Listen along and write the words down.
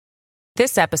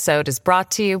This episode is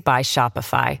brought to you by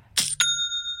Shopify.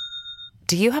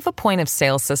 Do you have a point of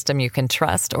sale system you can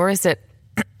trust, or is it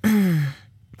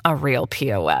a real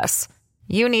POS?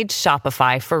 You need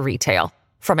Shopify for retail.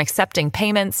 From accepting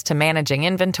payments to managing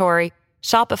inventory,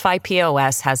 Shopify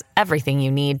POS has everything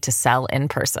you need to sell in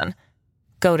person.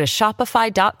 Go to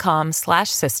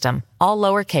shopify.com/system, all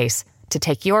lowercase, to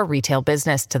take your retail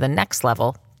business to the next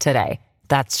level today.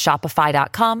 That's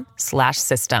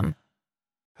shopify.com/system.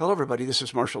 Hello, everybody. This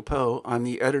is Marshall Poe. I'm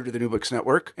the editor of the New Books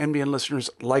Network. NBN listeners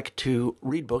like to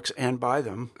read books and buy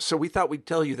them. So we thought we'd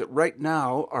tell you that right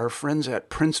now, our friends at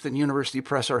Princeton University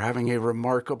Press are having a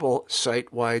remarkable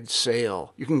site-wide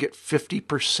sale. You can get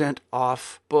 50%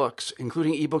 off books,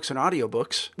 including ebooks and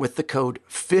audiobooks, with the code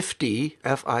 50,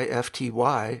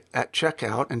 F-I-F-T-Y, at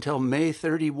checkout until May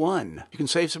 31. You can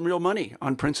save some real money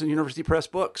on Princeton University Press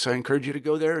books. I encourage you to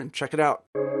go there and check it out.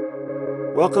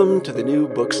 Welcome to the New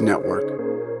Books Network.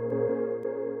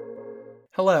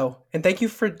 Hello, and thank you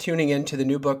for tuning in to the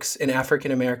New Books in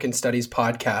African American Studies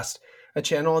podcast, a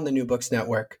channel on the New Books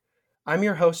Network. I'm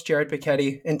your host, Jared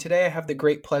Pichetti, and today I have the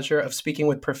great pleasure of speaking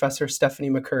with Professor Stephanie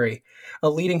McCurry, a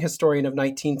leading historian of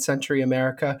 19th century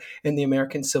America and the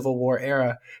American Civil War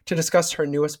era, to discuss her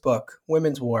newest book,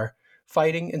 Women's War,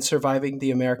 Fighting and Surviving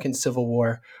the American Civil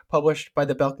War, published by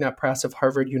the Belknap Press of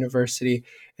Harvard University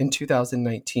in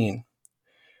 2019.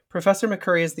 Professor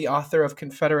McCurry is the author of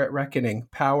Confederate Reckoning,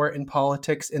 Power and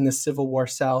Politics in the Civil War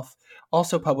South,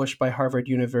 also published by Harvard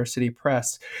University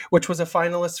Press, which was a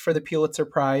finalist for the Pulitzer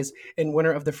Prize and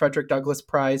winner of the Frederick Douglass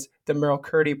Prize, the Merrill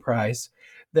Curdy Prize,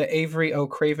 the Avery O.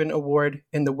 Craven Award,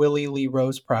 and the Willie Lee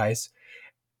Rose Prize.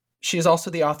 She is also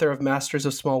the author of Masters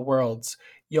of Small Worlds,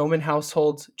 Yeoman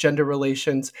Households, Gender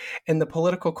Relations, and the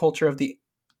Political Culture of the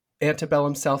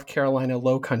Antebellum South Carolina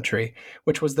Low Country,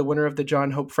 which was the winner of the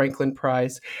John Hope Franklin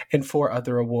Prize and 4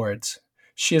 other awards.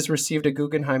 She has received a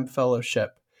Guggenheim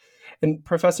Fellowship. And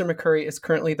Professor McCurry is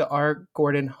currently the R.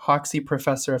 Gordon Hoxie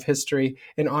Professor of History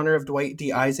in honor of Dwight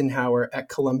D. Eisenhower at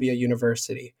Columbia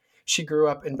University. She grew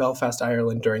up in Belfast,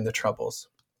 Ireland during the Troubles.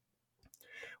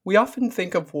 We often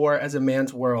think of war as a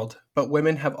man's world, but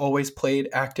women have always played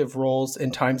active roles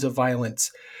in times of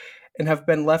violence and have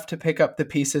been left to pick up the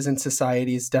pieces in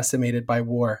societies decimated by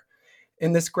war.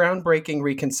 In this groundbreaking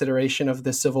reconsideration of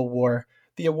the Civil War,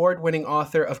 the award-winning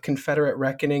author of Confederate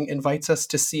Reckoning invites us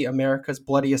to see America's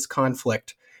bloodiest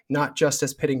conflict, not just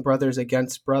as pitting brothers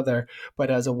against brother, but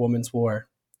as a woman's war.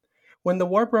 When the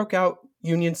war broke out,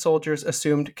 Union soldiers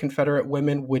assumed Confederate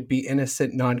women would be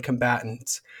innocent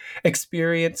non-combatants.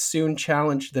 Experience soon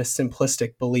challenged this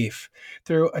simplistic belief.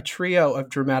 Through a trio of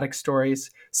dramatic stories,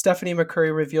 Stephanie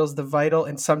McCurry reveals the vital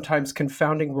and sometimes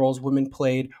confounding roles women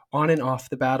played on and off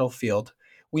the battlefield.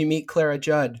 We meet Clara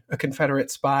Judd, a Confederate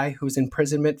spy whose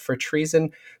imprisonment for treason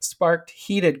sparked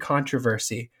heated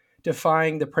controversy,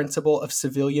 defying the principle of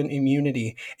civilian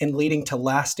immunity and leading to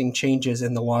lasting changes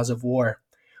in the laws of war.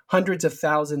 Hundreds of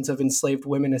thousands of enslaved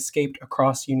women escaped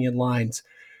across Union lines,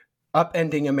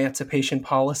 upending emancipation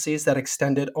policies that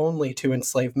extended only to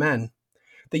enslaved men.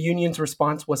 The Union's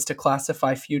response was to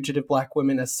classify fugitive Black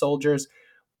women as soldiers'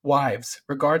 wives,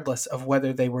 regardless of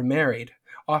whether they were married,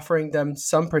 offering them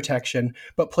some protection,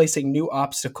 but placing new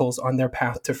obstacles on their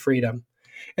path to freedom.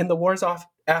 In the war's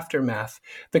aftermath,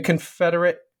 the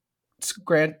Confederate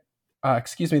Grand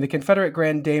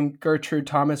Dame Gertrude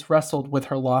Thomas wrestled with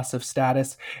her loss of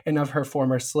status and of her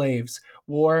former slaves.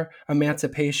 War,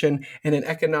 emancipation, and an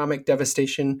economic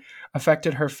devastation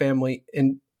affected her family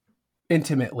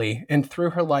intimately, and through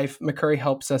her life, McCurry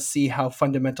helps us see how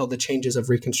fundamental the changes of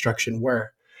Reconstruction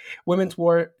were. Women's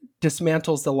War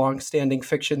dismantles the long-standing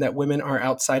fiction that women are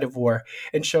outside of war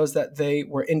and shows that they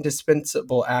were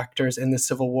indispensable actors in the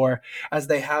Civil War, as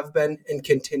they have been and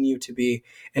continue to be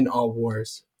in all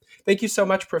wars. Thank you so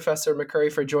much, Professor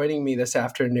McCurry, for joining me this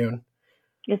afternoon.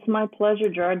 It's my pleasure,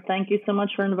 Jared. Thank you so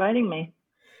much for inviting me.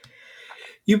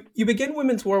 You begin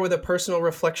Women's War with a personal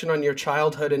reflection on your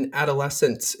childhood and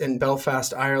adolescence in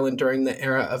Belfast, Ireland during the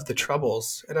era of the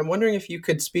Troubles. And I'm wondering if you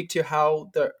could speak to how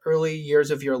the early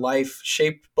years of your life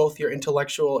shaped both your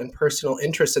intellectual and personal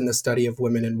interest in the study of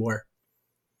women in war.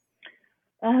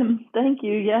 Thank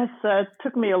you. Yes, it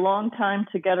took me a long time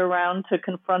to get around to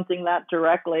confronting that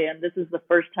directly. And this is the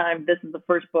first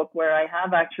book where I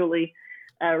have actually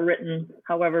written,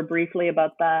 however briefly,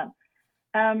 about that.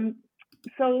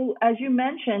 So as you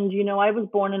mentioned, I was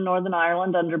born in Northern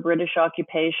Ireland under British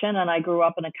occupation, and I grew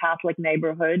up in a Catholic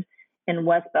neighborhood in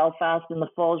West Belfast in the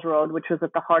Falls Road, which was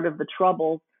at the heart of the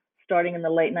Troubles, starting in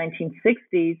the late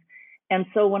 1960s. And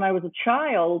so when I was a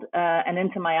child and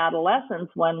into my adolescence,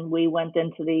 when we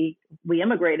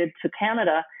immigrated to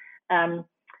Canada,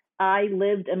 I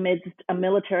lived amidst a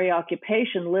military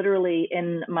occupation, literally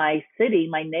in my city,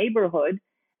 my neighborhood,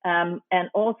 and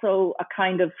also a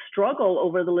kind of struggle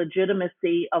over the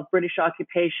legitimacy of British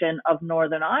occupation of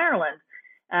Northern Ireland.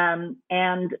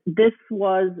 And this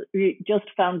was just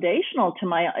foundational to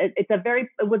my. It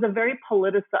was a very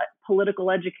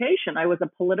political education. I was a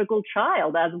political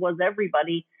child, as was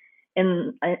everybody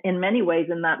in many ways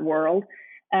in that world.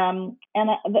 And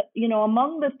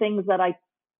among the things that I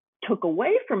took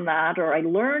away from that, or I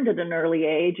learned at an early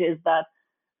age, is that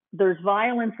there's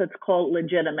violence that's called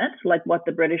legitimate, like what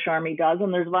the British Army does,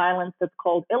 and there's violence that's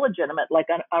called illegitimate, like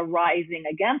a rising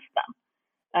against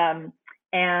them.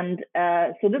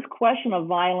 So this question of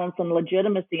violence and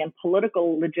legitimacy and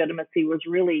political legitimacy was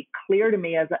really clear to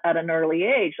me at an early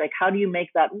age. Like, how do you make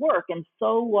that work? And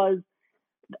so was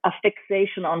a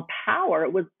fixation on power.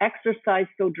 It was exercised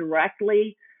so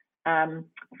directly,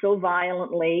 so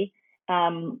violently,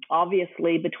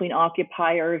 obviously between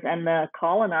occupiers and the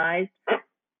colonized.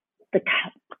 The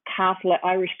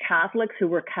Irish Catholics, who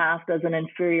were cast as an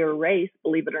inferior race,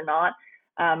 believe it or not,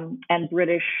 and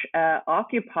British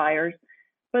occupiers.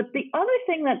 But the other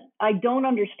thing that I don't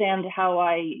understand how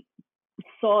I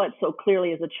saw it so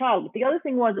clearly as a child, but the other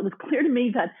thing was, it was clear to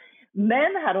me that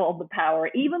men had all the power,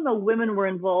 even though women were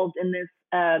involved in this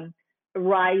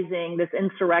rising, this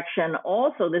insurrection,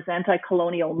 also this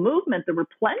anti-colonial movement. There were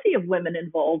plenty of women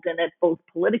involved in it, both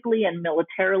politically and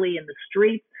militarily in the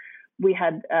streets. We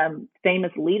had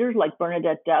famous leaders like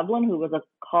Bernadette Devlin, who was a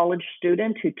college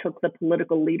student who took the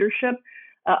political leadership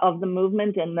of the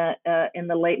movement in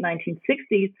the late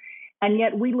 1960s. And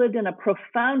yet we lived in a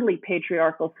profoundly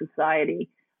patriarchal society.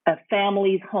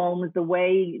 Families, homes, the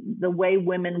way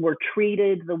women were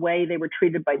treated, the way they were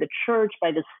treated by the church, by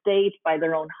the state, by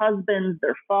their own husbands,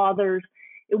 their fathers.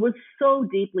 It was so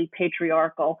deeply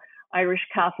patriarchal, Irish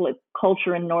Catholic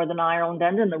culture in Northern Ireland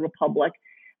and in the Republic.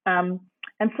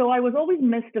 And so I was always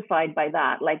mystified by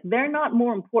that. Like, they're not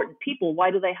more important people.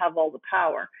 Why do they have all the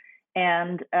power?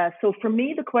 And so for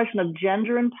me, the question of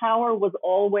gender and power was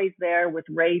always there with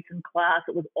race and class.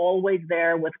 It was always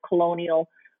there with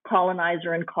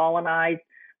colonizer and colonized.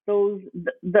 The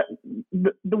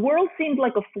world seemed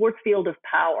like a force field of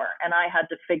power, and I had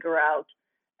to figure out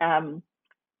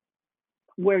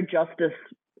where justice.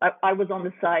 I was on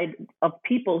the side of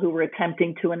people who were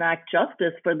attempting to enact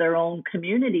justice for their own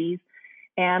communities,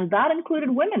 and that included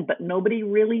women, but nobody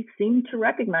really seemed to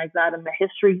recognize that, and the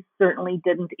history certainly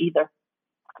didn't either.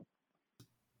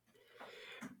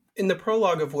 In the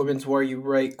prologue of Women's War, you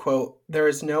write, quote, "There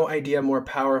is no idea more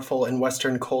powerful in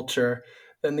Western culture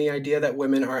than the idea that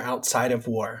women are outside of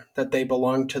war, that they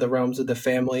belong to the realms of the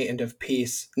family and of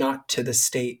peace, not to the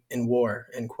state in war,"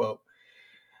 end quote.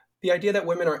 The idea that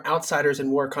women are outsiders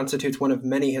in war constitutes one of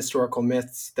many historical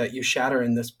myths that you shatter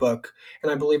in this book,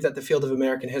 and I believe that the field of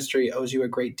American history owes you a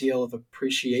great deal of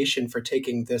appreciation for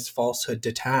taking this falsehood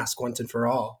to task once and for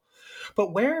all.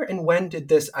 But where and when did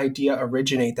this idea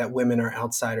originate that women are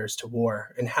outsiders to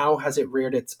war, and how has it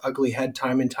reared its ugly head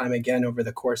time and time again over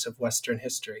the course of Western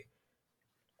history?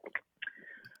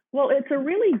 Well, it's a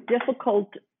really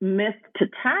difficult myth to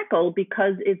tackle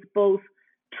because it's both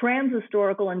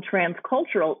trans-historical and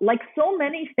trans-cultural, like so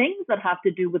many things that have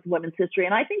to do with women's history.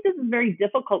 And I think this is very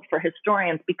difficult for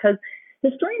historians because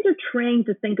historians are trained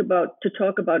to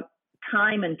talk about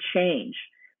time and change.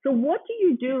 So what do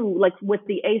you do, like, with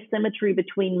the asymmetry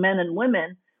between men and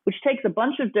women, which takes a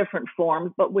bunch of different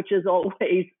forms, but which is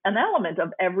always an element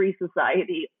of every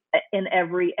society in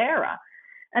every era?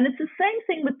 And it's the same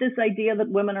thing with this idea that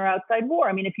women are outside war.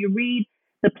 I mean, if you read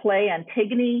the play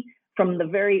Antigone from the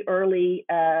very early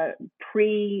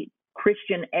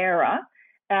pre-Christian era,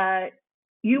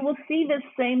 you will see this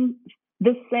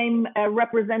same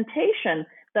representation,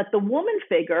 that the woman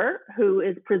figure who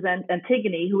is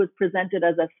Antigone, who is presented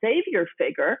as a savior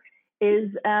figure, is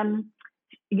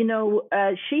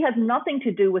she has nothing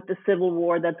to do with the civil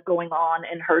war that's going on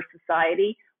in her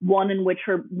society, one in which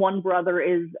her one brother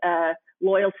is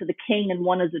loyal to the king and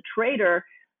one is a traitor.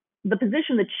 The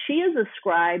position that she is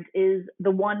ascribed is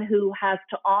the one who has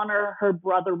to honor her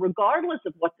brother regardless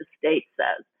of what the state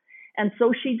says. And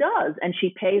so she does, and she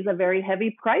pays a very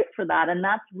heavy price for that. And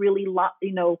that's really,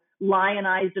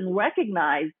 lionized and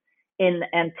recognized in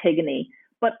Antigone.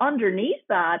 But underneath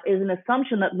that is an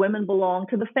assumption that women belong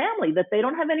to the family, that they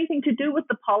don't have anything to do with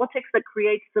the politics that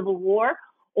create civil war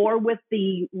or with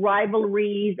the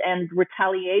rivalries and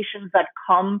retaliations that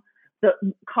come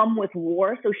with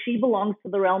war. So she belongs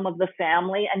to the realm of the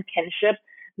family and kinship,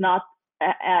 not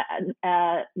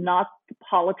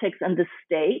politics and the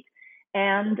state.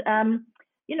 And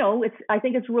I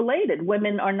think it's related.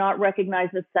 Women are not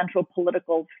recognized as central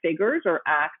political figures or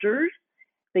actors.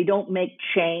 They don't make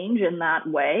change in that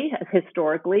way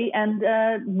historically, and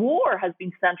war has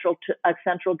been a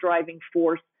central driving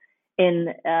force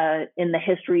in the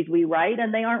histories we write,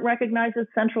 and they aren't recognized as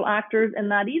central actors in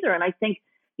that either. And I think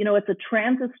it's a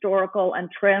trans-historical and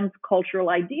trans-cultural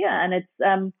idea, and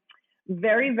it's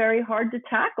very, very hard to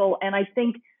tackle. And I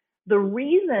think the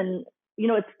reason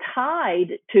it's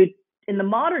tied to, in the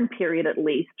modern period at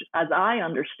least, as I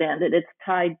understand it, it's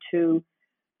tied to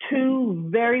two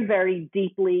very, very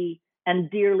deeply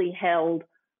and dearly held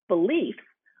beliefs.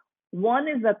 One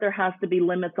is that there has to be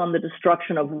limits on the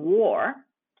destruction of war.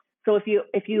 So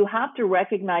if you have to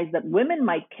recognize that women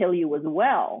might kill you as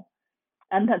well,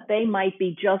 and that they might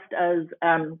be just as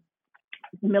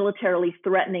militarily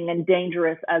threatening and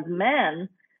dangerous as men,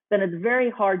 then it's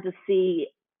very hard to see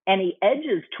any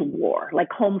edges to war,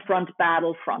 like home front,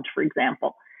 battlefront, for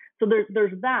example. So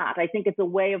there's that. I think it's a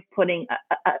way of putting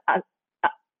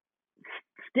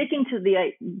sticking to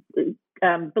the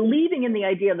believing in the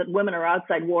idea that women are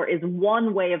outside war is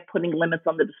one way of putting limits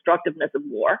on the destructiveness of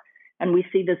war, and we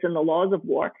see this in the laws of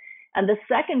war. And the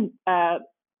second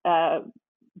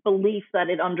belief that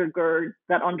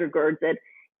undergirds it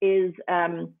is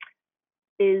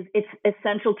it's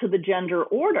essential to the gender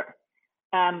order.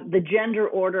 The gender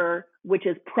order, which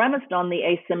is premised on the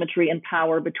asymmetry in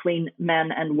power between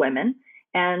men and women.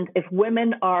 And if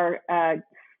women are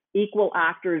equal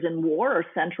actors in war or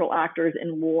central actors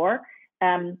in war,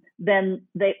 then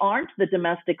they aren't the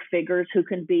domestic figures who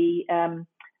can be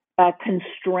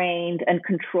constrained and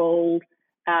controlled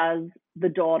as the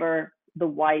daughter, the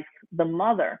wife, the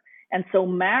mother. And so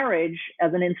marriage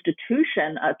as an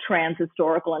institution, a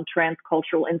trans-historical and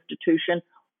trans-cultural institution,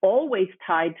 always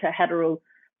tied to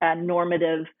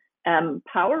heteronormative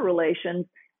power relations,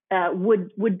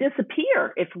 would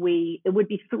disappear it would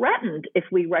be threatened if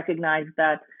we recognize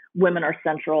that women are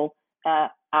central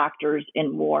actors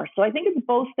in war. So I think it's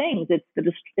both things.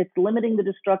 It's limiting the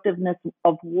destructiveness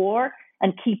of war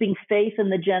and keeping faith in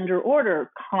the gender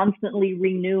order, constantly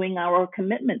renewing our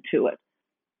commitment to it.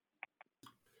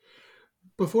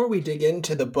 Before we dig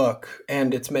into the book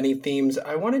and its many themes,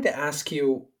 I wanted to ask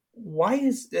you, why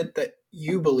is it that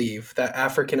you believe that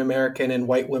African American and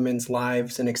white women's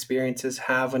lives and experiences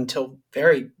have, until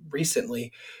very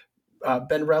recently,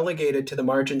 been relegated to the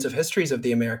margins of histories of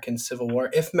the American Civil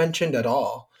War, if mentioned at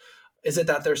all? Is it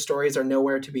that their stories are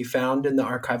nowhere to be found in the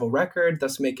archival record,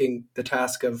 thus making the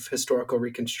task of historical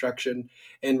reconstruction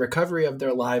and recovery of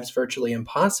their lives virtually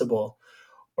impossible?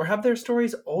 Or have their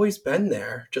stories always been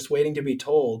there, just waiting to be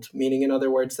told? Meaning, in other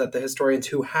words, that the historians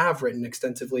who have written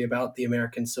extensively about the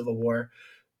American Civil War,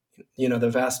 the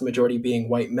vast majority being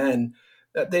white men,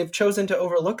 that they've chosen to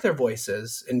overlook their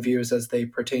voices and views as they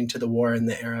pertain to the war in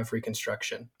the era of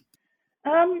Reconstruction?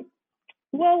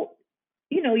 Well,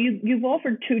 you've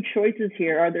offered two choices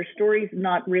here. Are their stories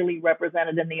not really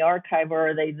represented in the archive,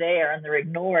 or are they there and they're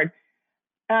ignored?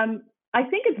 I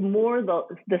think it's more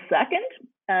the second,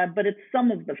 but it's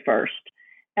some of the first.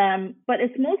 But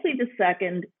it's mostly the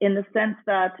second in the sense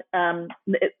that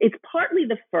it's partly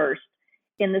the first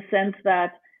in the sense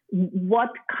that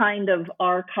what kind of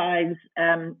archives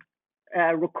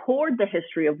record the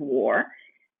history of war,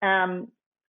 and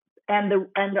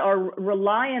our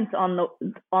reliance on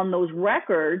those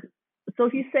records. So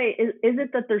if you say, is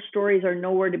it that their stories are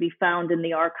nowhere to be found in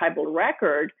the archival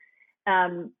record?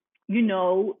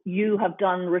 You have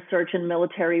done research in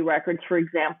military records, for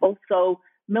example. So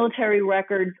military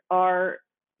records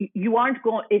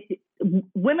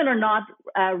women are not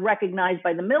recognized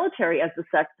by the military as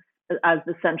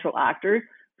the central actors.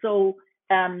 So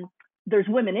there's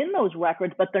women in those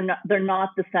records, but they're not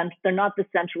the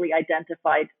centrally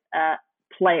identified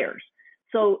players.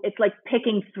 So it's like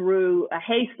picking through a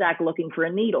haystack looking for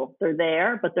a needle. They're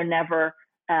there, but they're never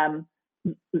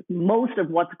most of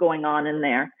what's going on in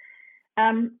there.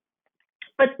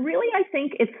 But really, I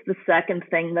think it's the second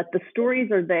thing, that the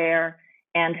stories are there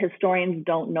and historians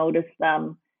don't notice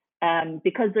them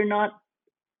because they're not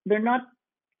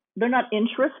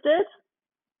interested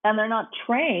and they're not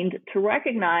trained to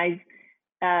recognize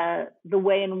the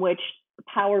way in which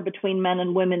power between men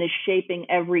and women is shaping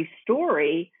every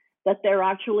story that they're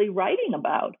actually writing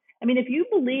about. I mean, if you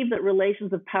believe that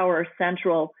relations of power are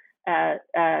central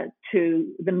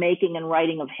to the making and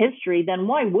writing of history, then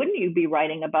why wouldn't you be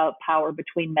writing about power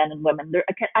between men and women?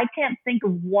 I can't think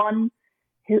of one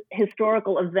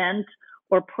historical event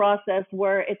or process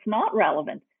where it's not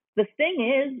relevant. The thing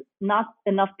is, not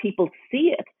enough people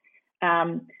see it,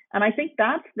 and I think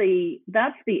that's the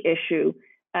issue.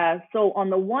 So on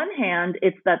the one hand,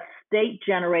 it's that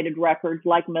state-generated records,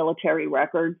 like military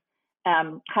records,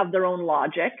 have their own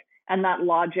logic, and that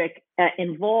logic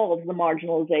involves the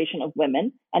marginalization of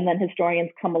women. And then historians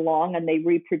come along and they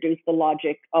reproduce the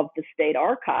logic of the state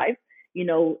archive.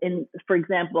 For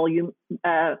example,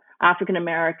 African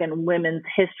American women's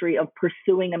history of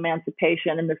pursuing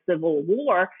emancipation in the Civil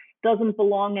War doesn't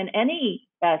belong in any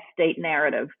state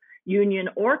narrative, Union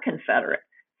or Confederate.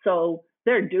 So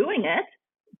they're doing it,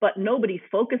 but nobody's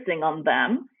focusing on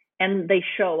them. And they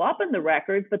show up in the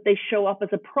records, but they show up as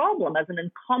a problem, as an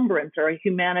encumbrance or a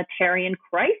humanitarian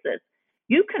crisis.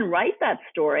 You can write that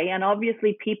story, and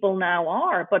obviously people now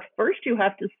are, but first you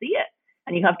have to see it.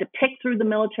 And you have to pick through the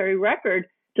military record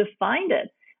to find it.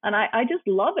 And I just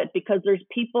love it because there's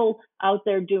people out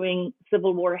there doing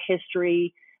Civil War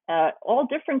history, all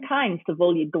different kinds.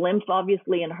 Savolia Glimpse,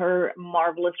 obviously, in her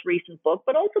marvelous recent book,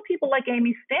 but also people like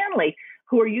Amy Stanley,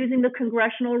 who are using the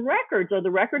congressional records or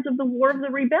the records of the War of the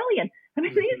Rebellion. I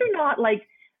mean, these are not like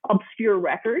obscure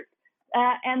records.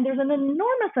 And there's an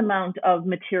enormous amount of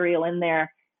material in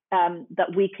there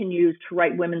that we can use to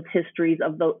write women's histories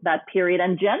of that period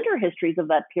and gender histories of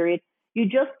that period. You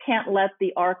just can't let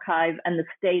the archive and the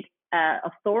state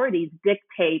authorities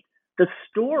dictate the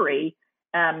story,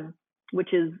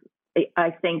 which is,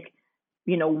 I think,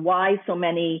 why so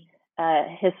many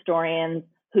historians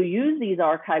who use these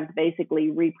archives basically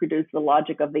reproduce the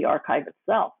logic of the archive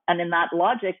itself. And in that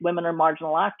logic, women are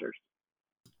marginal actors.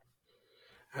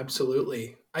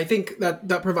 Absolutely. I think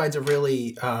that provides a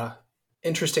really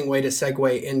interesting way to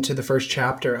segue into the first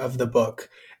chapter of the book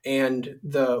and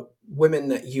the women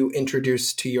that you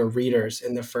introduce to your readers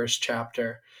in the first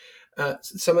chapter.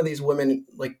 Some of these women,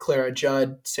 like Clara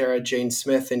Judd, Sarah Jane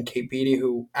Smith, and Kate Beatty,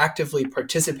 who actively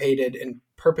participated and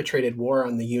perpetrated war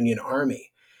on the Union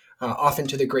Army, often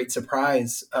to the great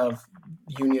surprise of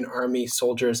Union Army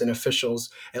soldiers and officials,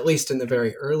 at least in the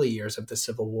very early years of the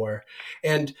Civil War.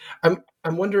 And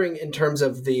I'm wondering, in terms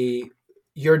of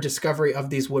your discovery of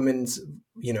these women's,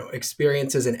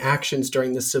 experiences and actions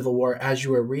during the Civil War as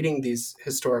you were reading these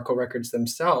historical records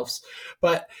themselves,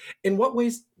 but in what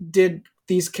ways did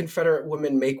these Confederate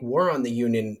women make war on the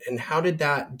Union, and how did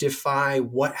that defy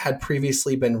what had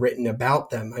previously been written about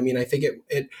them? I mean, I think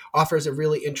it offers a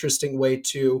really interesting way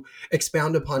to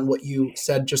expound upon what you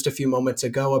said just a few moments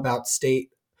ago about state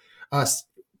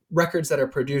records that are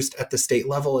produced at the state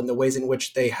level and the ways in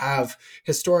which they have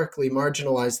historically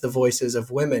marginalized the voices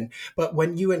of women. But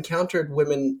when you encountered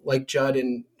women like Judd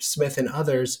and Smith and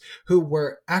others who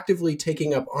were actively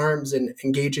taking up arms and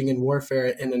engaging in warfare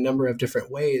in a number of different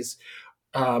ways,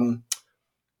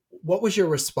 what was your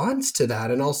response to that?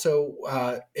 And also,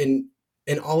 in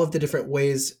all of the different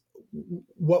ways,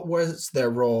 what was their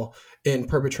role in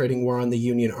perpetrating war on the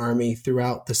Union Army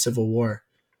throughout the Civil War?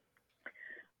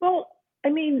 Well, I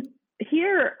mean,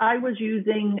 here I was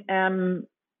using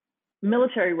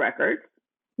military records,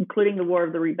 including the War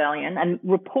of the Rebellion, and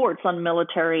reports on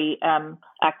military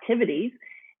activities.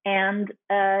 And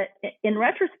in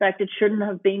retrospect, it shouldn't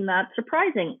have been that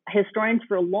surprising. Historians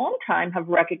for a long time have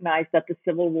recognized that the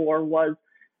Civil War was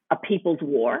a people's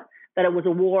war, that it was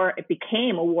a war, it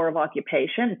became a war of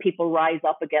occupation. People rise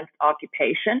up against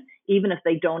occupation, even if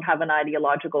they don't have an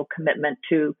ideological commitment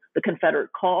to the Confederate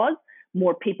cause.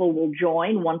 More people will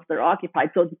join once they're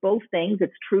occupied. So it's both things.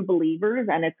 It's true believers,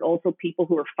 and it's also people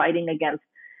who are fighting against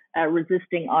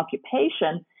resisting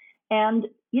occupation. And,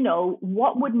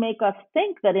 what would make us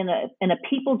think that in a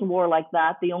people's war like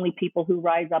that, the only people who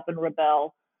rise up and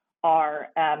rebel are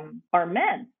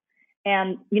men?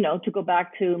 And, to go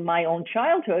back to my own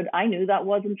childhood, I knew that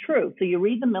wasn't true. So you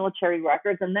read the military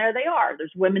records, and there they are.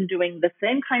 There's women doing the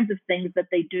same kinds of things that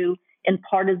they do in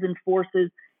partisan forces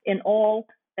in all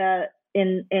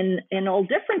in all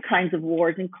different kinds of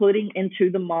wars, including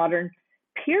into the modern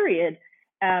period,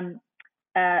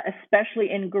 especially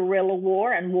in guerrilla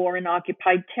war and war in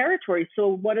occupied territories. So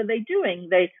what are they doing?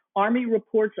 Army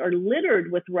reports are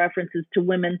littered with references to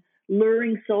women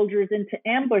luring soldiers into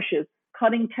ambushes,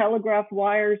 cutting telegraph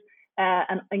wires,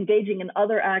 and engaging in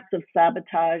other acts of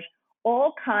sabotage,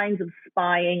 all kinds of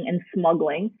spying and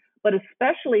smuggling, but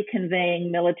especially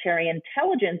conveying military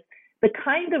intelligence, the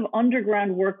kind of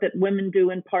underground work that women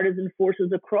do in partisan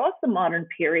forces across the modern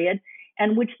period,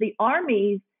 and which the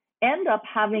armies end up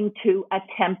having to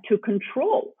attempt to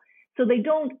control. So they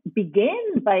don't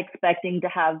begin by expecting to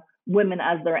have women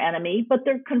as their enemy, but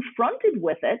they're confronted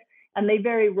with it, and they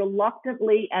very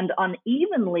reluctantly and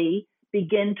unevenly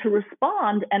begin to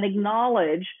respond and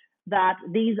acknowledge that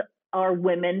these are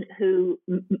women who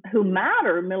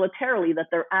matter militarily, that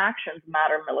their actions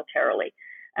matter militarily.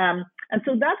 And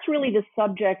so that's really the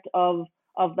subject of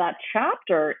of that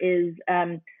chapter is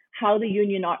how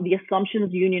the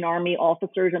assumptions Union Army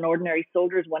officers and ordinary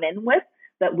soldiers went in with,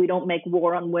 that we don't make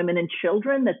war on women and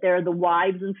children, that they're the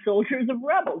wives and soldiers of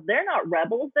rebels. They're not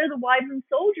rebels. They're the wives and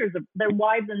soldiers they're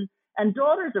wives and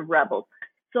daughters of rebels.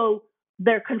 So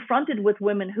they're confronted with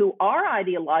women who are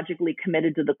ideologically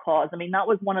committed to the cause. I mean, that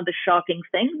was one of the shocking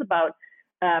things about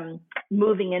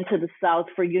moving into the South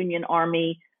for Union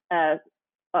Army,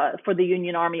 for the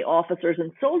Union Army officers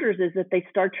and soldiers, is that they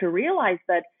start to realize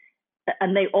that,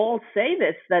 and they all say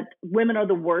this, that women are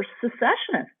the worst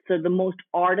secessionists, they're the most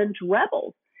ardent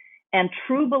rebels and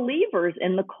true believers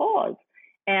in the cause.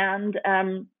 And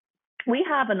we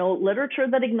have an old literature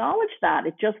that acknowledged that.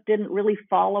 It just didn't really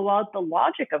follow out the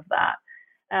logic of that.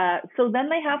 So then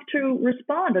they have to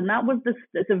respond. And that was this,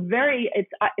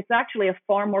 it's actually a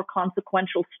far more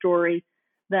consequential story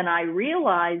than I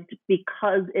realized,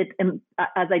 because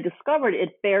as I discovered,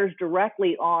 it bears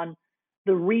directly on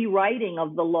the rewriting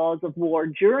of the laws of war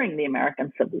during the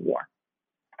American Civil War.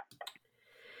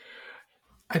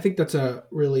 I think that's a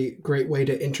really great way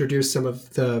to introduce some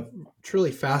of the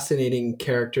truly fascinating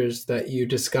characters that you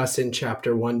discuss in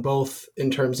Chapter 1, both in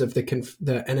terms of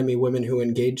the enemy women who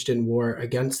engaged in war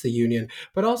against the Union,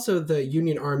 but also the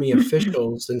Union Army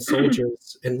officials and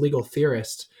soldiers and legal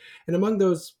theorists. And among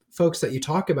those folks that you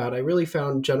talk about, I really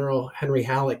found General Henry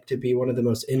Halleck to be one of the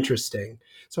most interesting.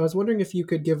 So I was wondering if you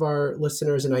could give our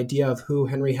listeners an idea of who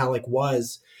Henry Halleck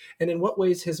was, and in what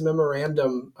ways his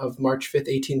memorandum of March 5th,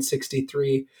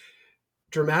 1863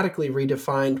 dramatically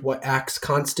redefined what acts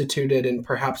constituted, and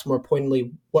perhaps more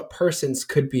pointedly, what persons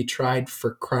could be tried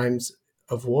for crimes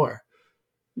of war.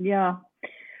 Yeah.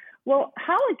 Well,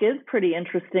 Halleck is pretty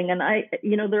interesting. And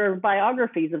there are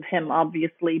biographies of him,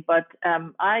 obviously, but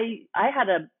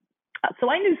so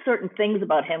I knew certain things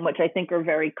about him, which I think are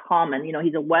very common.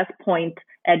 He's a West Point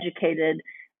educated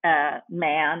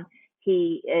man.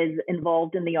 He is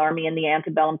involved in the Army in the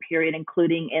antebellum period,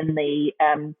 including in the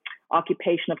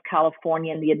occupation of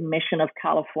California and the admission of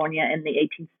California in the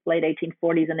late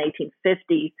 1840s and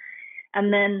 1850s.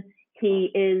 And then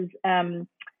he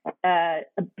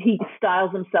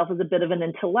styles himself as a bit of an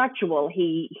intellectual.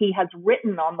 He has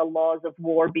written on the laws of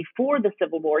war before the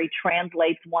Civil War. He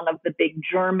translates one of the big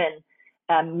German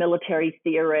military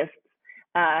theorists.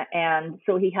 And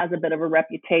so he has a bit of a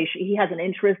reputation. He has an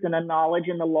interest and a knowledge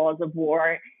in the laws of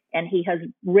war, and he has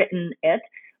written it.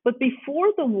 But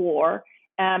before the war,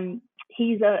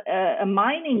 he's a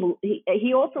mining.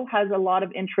 He also has a lot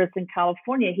of interest in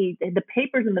California. The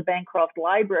papers in the Bancroft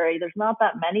Library, there's not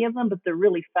that many of them, but they're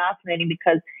really fascinating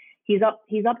because he's up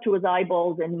to his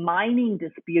eyeballs in mining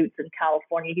disputes in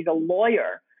California. He's a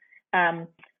lawyer,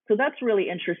 so that's really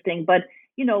interesting. But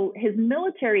his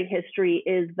military history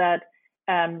is that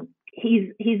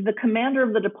he's the commander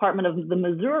of the Department of the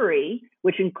Missouri,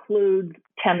 which includes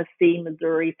Tennessee,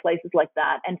 Missouri, places like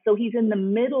that. And so he's in the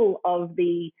middle of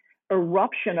the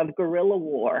eruption of guerrilla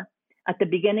war at the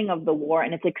beginning of the war,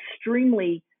 and it's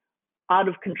extremely out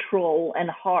of control and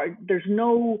hard. There's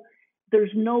no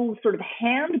sort of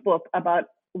handbook about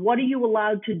what are you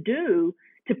allowed to do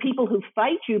to people who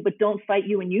fight you but don't fight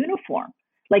you in uniform.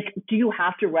 Like, do you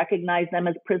have to recognize them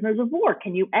as prisoners of war?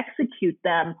 Can you execute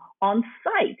them on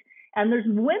sight? And there's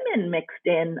women mixed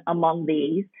in among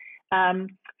these.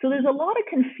 So there's a lot of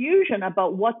confusion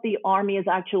about what the Army is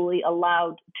actually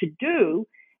allowed to do.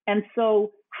 And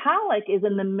so Halleck is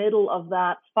in the middle of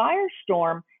that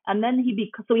firestorm. And then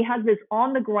he has this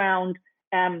on the ground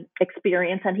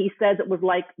experience. And he says it was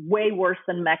like way worse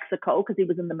than Mexico, because he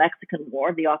was in the Mexican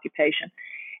War, the occupation.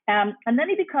 And then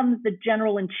he becomes the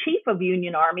general-in-chief of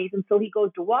Union armies. And so he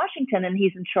goes to Washington and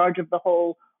he's in charge of the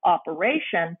whole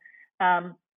operation.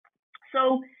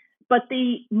 But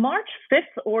the March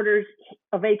 5th orders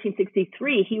of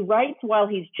 1863, he writes while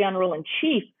he's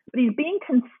general-in-chief, but he's being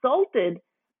consulted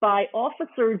by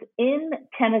officers in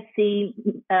Tennessee,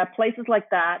 places like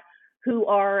that, who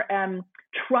are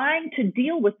trying to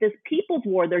deal with this people's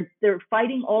war. They're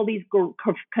fighting all these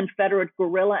Confederate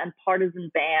guerrilla and partisan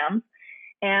bands.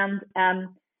 And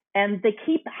they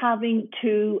keep having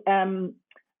to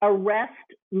arrest.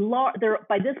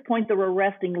 By this point, they're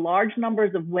arresting large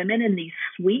numbers of women in these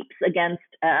sweeps against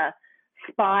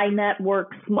spy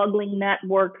networks, smuggling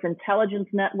networks, intelligence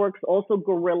networks, also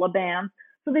guerrilla bands.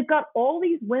 So they've got all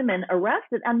these women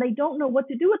arrested, and they don't know what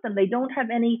to do with them. They don't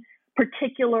have any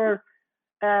particular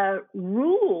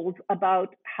rules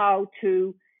about how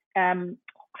to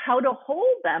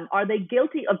hold them. Are they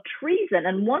guilty of treason?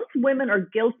 And once women are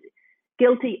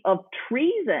guilty of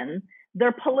treason,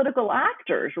 they're political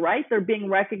actors, right? They're being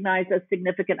recognized as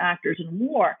significant actors in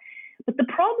war. But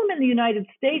the problem in the United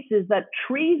States is that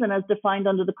treason, as defined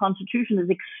under the Constitution, is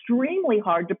extremely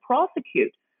hard to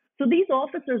prosecute. So these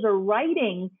officers are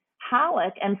writing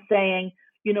Halleck and saying,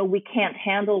 we can't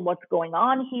handle what's going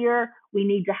on here. We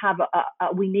need to have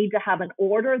an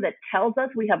order that tells us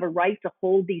we have a right to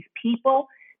hold these people,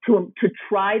 to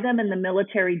try them in the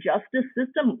military justice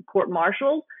system,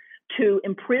 court-martials, to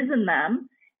imprison them,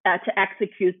 to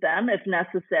execute them if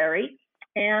necessary.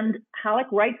 And Halleck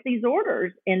writes these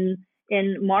orders in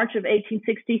March of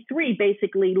 1863,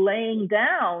 basically laying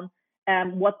down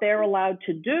what they're allowed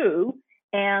to do.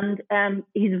 And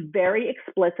he's very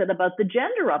explicit about the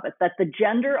gender of it, that the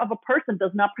gender of a person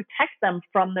does not protect them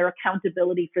from their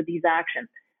accountability for these actions.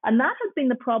 And that has been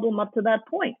the problem up to that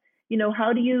point.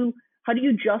 How do you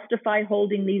justify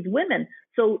holding these women?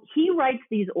 So he writes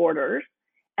these orders.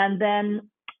 And then,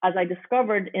 as I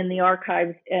discovered in the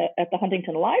archives at the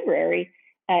Huntington Library,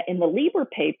 in the Lieber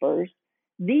papers,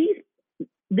 these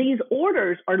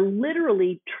orders are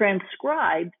literally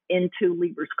transcribed into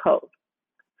Lieber's code.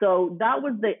 So that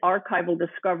was the archival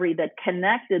discovery that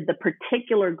connected the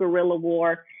particular guerrilla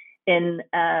war in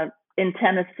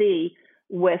Tennessee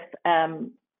with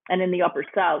and in the Upper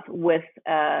South with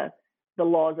the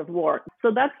laws of war.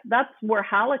 So that's where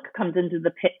Halleck comes into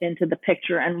the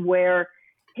picture, and where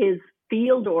his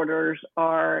field orders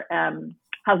are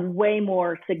have way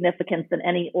more significance than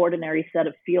any ordinary set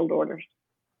of field orders.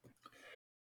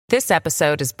 This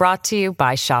episode is brought to you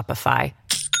by Shopify.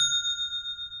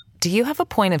 Do you have a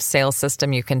point of sale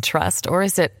system you can trust, or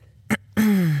is it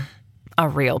a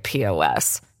real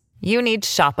POS? You need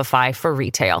Shopify for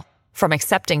retail. From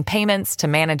accepting payments to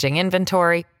managing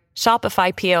inventory,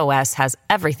 Shopify POS has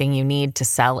everything you need to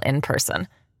sell in person.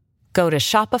 Go to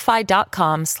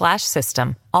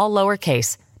shopify.com/system, all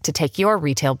lowercase, to take your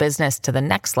retail business to the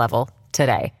next level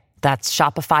today. That's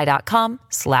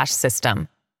shopify.com/system.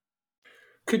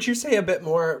 Could you say a bit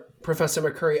more, Professor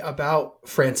McCurry, about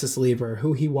Francis Lieber,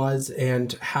 who he was,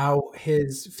 and how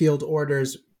his field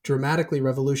orders dramatically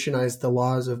revolutionized the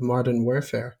laws of modern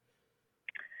warfare?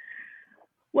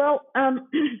 Well,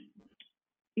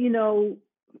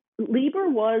 Lieber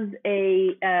was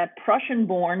a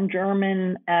Prussian-born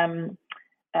German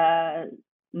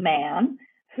man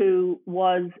who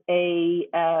was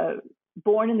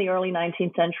born in the early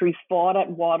 19th century, fought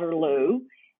at Waterloo.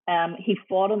 He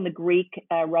fought in the Greek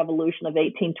Revolution of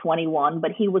 1821,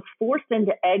 but he was forced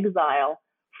into exile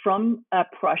from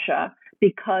Prussia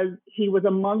because he was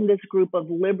among this group of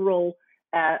liberals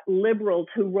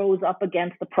who rose up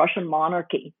against the Prussian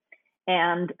monarchy.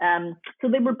 And so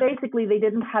they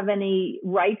didn't have any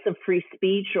rights of free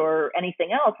speech or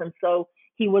anything else. And so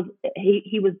he was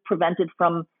prevented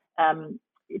from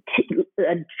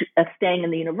staying in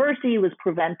the university. He was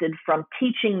prevented from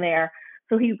teaching there.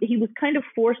 So he was kind of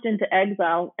forced into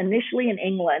exile, initially in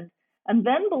England. And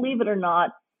then, believe it or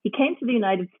not, he came to the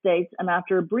United States. And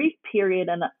after a brief period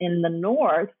in the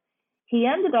North, he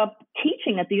ended up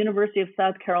teaching at the University of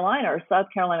South Carolina, or South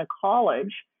Carolina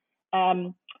College,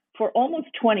 for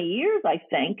almost 20 years, I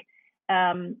think.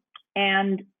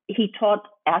 And he taught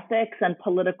ethics and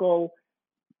political,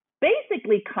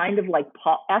 basically kind of like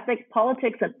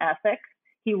politics and ethics.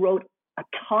 He wrote a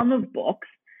ton of books.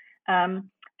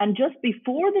 And just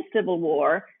before the Civil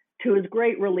War, to his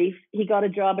great relief, he got a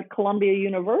job at Columbia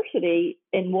University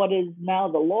in what is now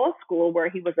the law school, where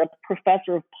he was a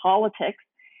professor of politics.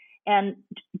 And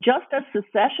just as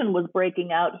secession was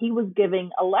breaking out, he was giving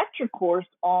a lecture course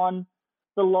on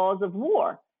the laws of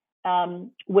war,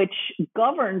 which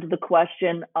governed the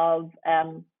question of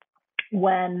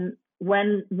when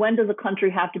does a country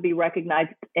have to be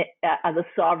recognized as a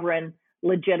sovereign,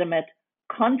 legitimate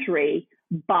country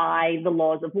by the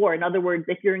laws of war. In other words,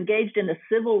 if you're engaged in a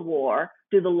civil war,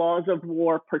 do the laws of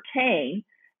war pertain?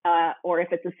 Or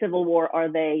if it's a civil war,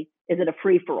 is it a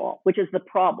free-for-all? Which is the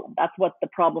problem. That's what the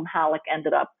problem Halleck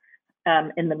ended up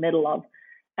in the middle of.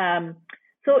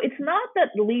 So it's not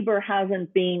that Lieber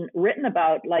hasn't been written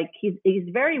about. Like, he's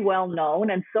very well known,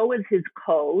 and so is his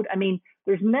code. I mean,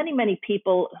 there's many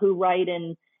people who write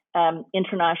in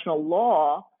international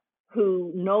law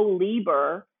who know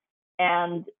Lieber,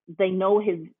 and they know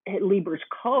Lieber's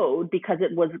code because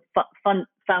it was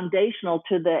foundational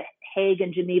to the Hague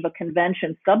and Geneva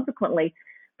Convention subsequently,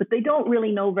 but they don't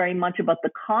really know very much about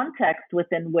the context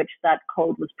within which that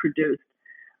code was produced.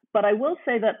 But I will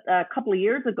say that a couple of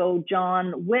years ago,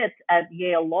 John Witt at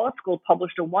Yale Law School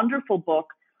published a wonderful book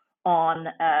on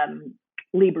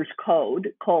Lieber's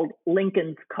code called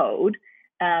Lincoln's Code,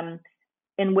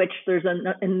 in which there's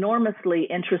an enormously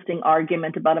interesting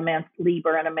argument about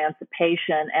Lieber and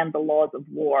emancipation and the laws of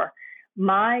war.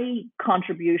 My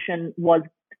contribution was,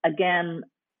 again,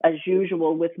 as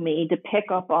usual with me, to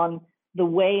pick up on the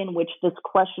way in which this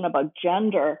question about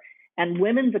gender and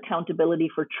women's accountability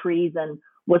for treason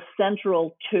was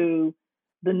central to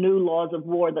the new laws of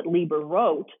war that Lieber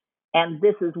wrote. And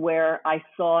this is where I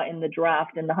saw in the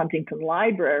draft in the Huntington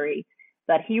Library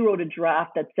that he wrote a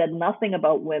draft that said nothing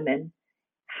about women.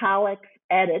 Halleck's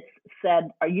edits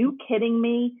said, "Are you kidding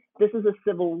me? This is a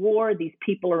civil war. These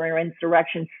people are in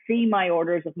insurrection. See my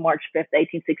orders of March 5th,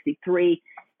 1863.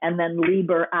 And then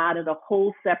Lieber added a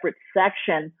whole separate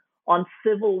section on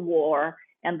civil war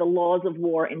and the laws of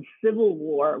war in civil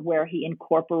war, where he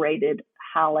incorporated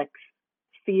Halleck's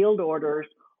field orders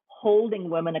holding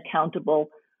women accountable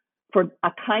for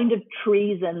a kind of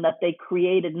treason that they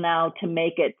created now to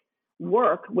make it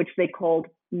work, which they called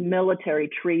military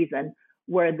treason,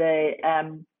 where the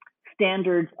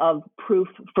standards of proof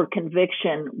for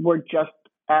conviction were just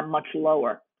much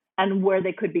lower, and where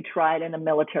they could be tried in a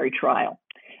military trial.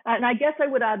 And I guess I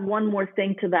would add one more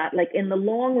thing to that. Like, in the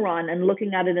long run and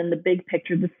looking at it in the big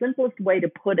picture, the simplest way to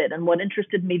put it, and what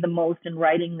interested me the most in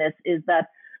writing this, is that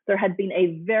there had been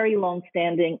a very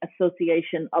long-standing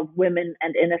association of women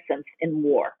and innocence in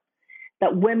war,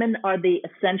 that women are the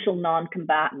essential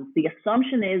non-combatants. The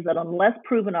assumption is that unless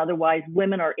proven otherwise,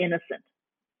 women are innocent.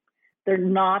 They're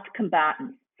not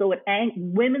combatants. So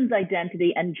women's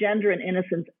identity and gender and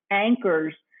innocence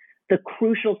anchors the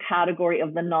crucial category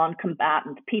of the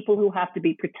non-combatant, people who have to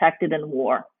be protected in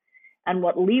war. And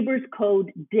what Lieber's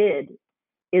code did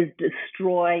is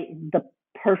destroy the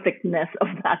perfectness of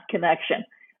that connection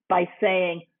by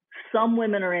saying some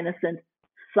women are innocent,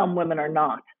 some women are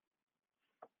not.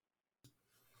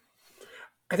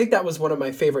 I think that was one of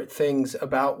my favorite things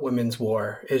about Women's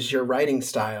War is your writing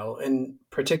style, and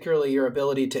particularly your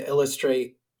ability to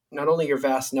illustrate not only your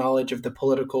vast knowledge of the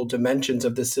political dimensions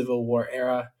of the Civil War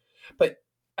era, but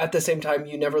at the same time,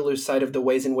 you never lose sight of the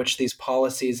ways in which these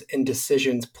policies and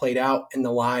decisions played out in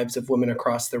the lives of women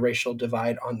across the racial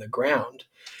divide on the ground.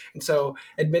 And so,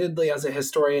 admittedly, as a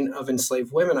historian of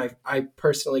enslaved women, I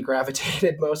personally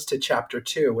gravitated most to chapter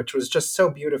 2, which was just so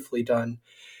beautifully done.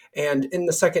 And in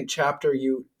the second chapter,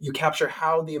 you capture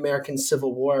how the American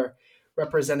Civil War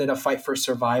represented a fight for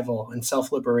survival and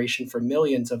self-liberation for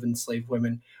millions of enslaved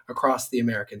women across the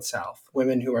American South,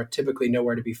 women who are typically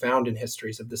nowhere to be found in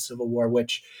histories of the Civil War,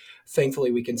 which thankfully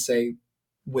we can say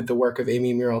with the work of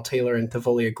Amy Muriel Taylor and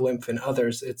Thavolia Glimpf and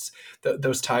others,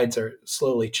 those tides are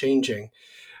slowly changing.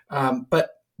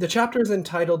 But the chapter is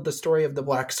entitled The Story of the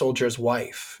Black Soldier's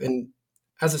Wife. And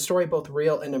as a story both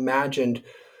real and imagined,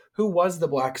 who was the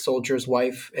Black soldier's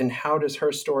wife, and how does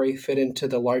her story fit into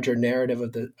the larger narrative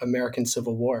of the American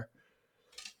Civil War?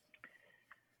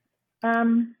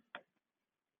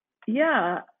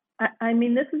 Yeah, I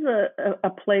mean, this is a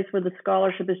place where the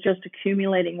scholarship is just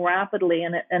accumulating rapidly,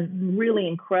 and really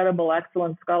incredible,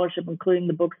 excellent scholarship, including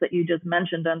the books that you just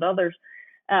mentioned and others.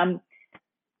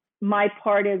 My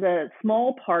part is a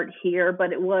small part here,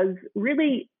 but it was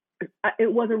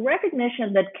a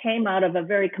recognition that came out of a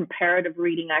very comparative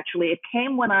reading, actually. It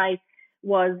came when I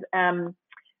was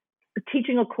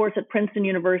teaching a course at Princeton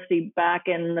University back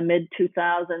in the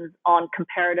mid-2000s on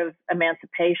comparative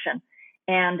emancipation.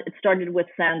 And it started with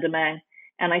Saint-Domingue.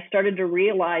 And I started to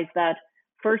realize that,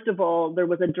 first of all, there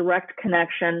was a direct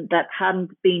connection that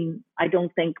hadn't been, I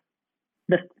don't think,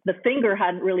 the finger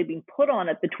hadn't really been put on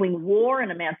it between war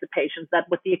and emancipations, that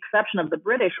with the exception of the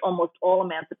British, almost all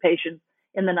emancipations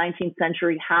in the 19th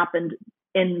century happened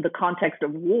in the context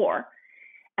of war.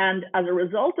 And as a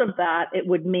result of that, it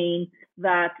would mean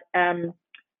that the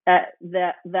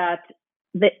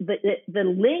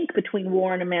link between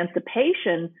war and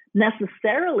emancipation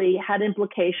necessarily had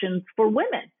implications for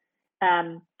women.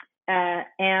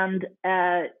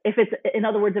 If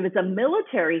it's a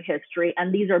military history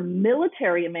and these are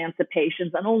military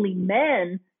emancipations and only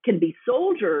men can be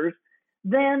soldiers,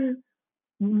 then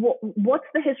what's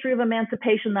the history of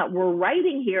emancipation that we're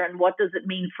writing here, and what does it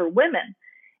mean for women?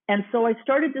 And so I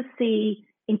started to see,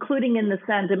 including in the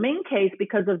Saint-Domingue case,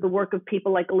 because of the work of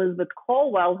people like Elizabeth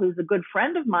Caldwell, who's a good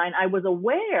friend of mine, I was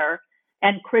aware,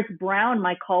 and Chris Brown,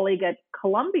 my colleague at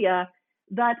Columbia,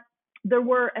 that there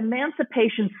were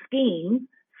emancipation schemes,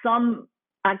 some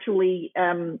actually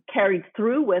carried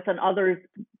through with and others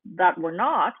that were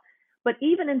not. But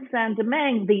even in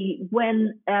Saint-Domingue,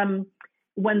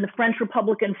 when the French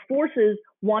Republican forces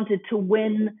wanted to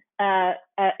win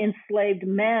enslaved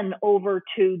men over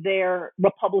to their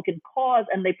Republican cause,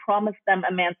 and they promised them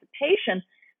emancipation,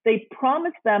 they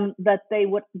promised them that they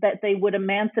would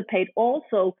emancipate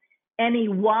also any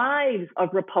wives of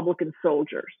Republican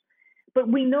soldiers. but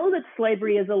we know that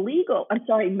slavery is illegal.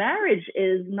 Marriage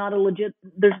is not a legit.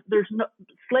 There's no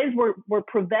slaves were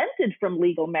prevented from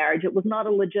legal marriage. It was not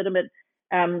a legitimate.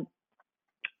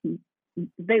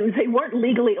 They weren't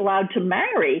legally allowed to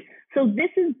marry. So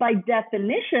this is by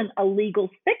definition a legal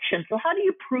fiction. So how do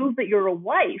you prove that you're a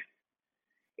wife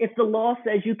if the law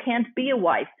says you can't be a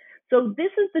wife? So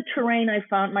this is the terrain I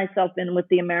found myself in with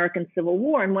the American Civil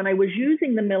War. And when I was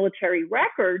using the military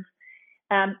records,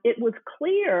 it was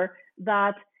clear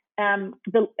that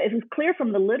it was clear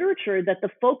from the literature that the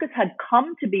focus had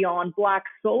come to be on Black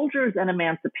soldiers and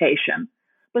emancipation.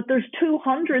 But there's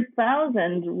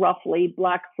 200,000 roughly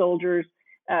Black soldiers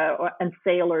and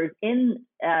sailors in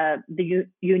the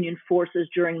Union forces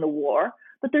during the war.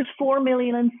 But there's 4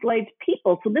 million enslaved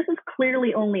people. So this is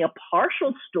clearly only a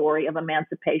partial story of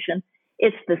emancipation.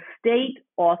 It's the state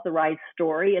authorized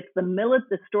story. It's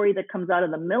the story that comes out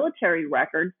of the military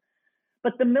records.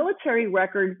 But the military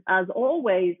records, as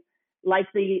always, like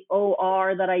the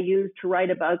OR that I used to write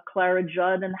about Clara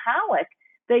Judd and Halleck,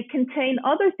 they contain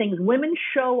other things. Women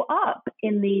show up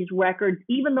in these records,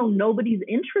 even though nobody's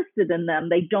interested in them.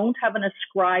 They don't have an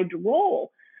ascribed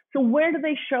role. So where do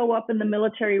they show up in the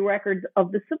military records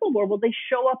of the Civil War? Well, they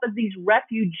show up as these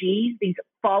refugees, these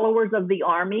followers of the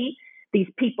army, these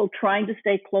people trying to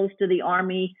stay close to the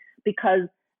army because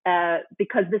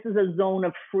this is a zone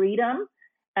of freedom.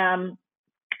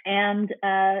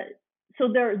 So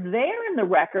they're there in the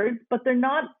records, but they're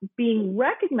not being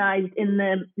recognized in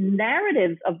the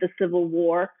narratives of the Civil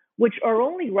War, which are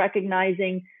only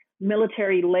recognizing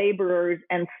military laborers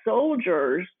and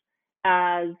soldiers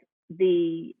as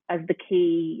the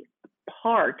key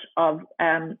part of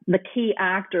the key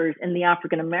actors in the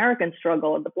African American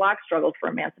struggle and the Black struggle for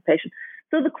emancipation.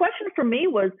 So the question for me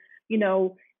was,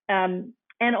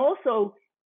 and also,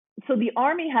 so the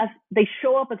army they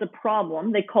show up as a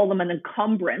problem. They call them an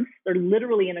encumbrance. They're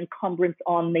literally an encumbrance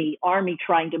on the army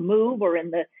trying to move, or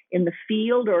in the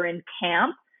field or in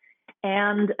camp.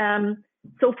 And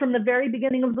so from the very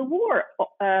beginning of the war,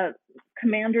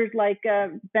 commanders like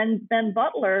Ben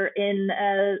Butler in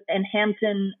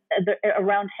Hampton,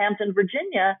 around Hampton,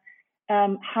 Virginia,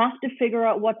 have to figure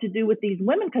out what to do with these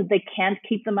women because they can't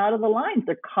keep them out of the lines.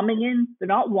 They're coming in. They're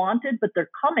not wanted, but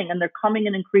they're coming, and they're coming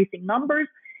in increasing numbers.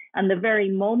 And the very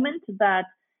moment that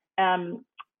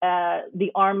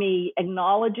the army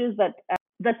acknowledges that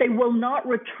they will not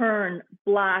return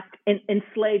Black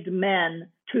enslaved men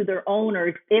to their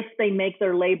owners if they make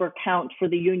their labor count for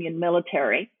the Union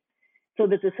military. So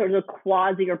there's a sort of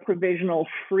quasi or provisional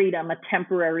freedom, a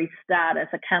temporary status,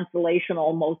 a cancellation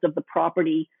almost of the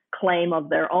property claim of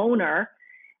their owner.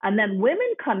 And then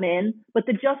women come in, but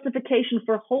the justification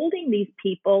for holding these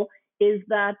people is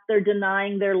that they're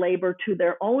denying their labor to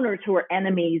their owners who are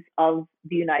enemies of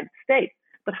the United States.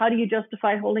 But how do you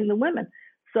justify holding the women?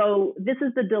 So this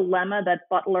is the dilemma that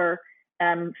Butler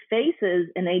faces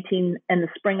in the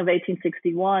spring of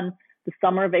 1861, the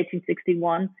summer of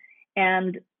 1861.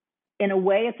 And in a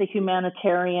way, it's a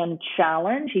humanitarian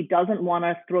challenge. He doesn't want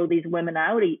to throw these women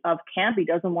out of camp. He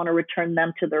doesn't want to return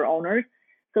them to their owners.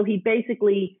 So he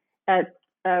basically claims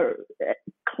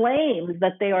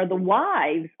that they are the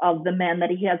wives of the men that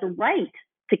he has a right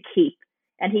to keep.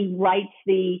 And he writes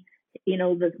the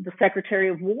Secretary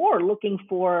of War looking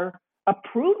for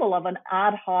approval of an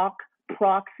ad hoc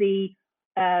proxy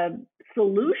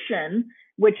solution,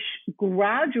 which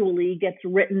gradually gets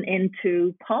written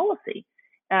into policy.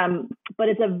 But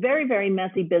it's a very, very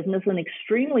messy business and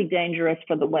extremely dangerous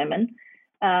for the women.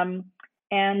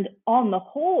 And on the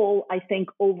whole, I think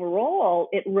overall,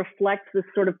 it reflects this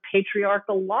sort of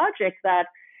patriarchal logic that,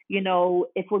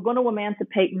 if we're going to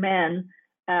emancipate men,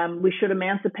 we should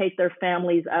emancipate their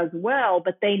families as well,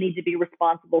 but they need to be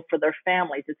responsible for their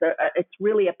families. It's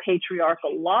really a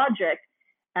patriarchal logic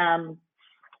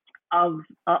of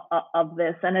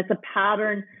this, and it's a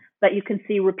pattern that you can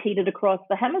see repeated across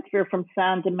the hemisphere from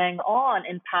Saint-Domingue on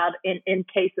in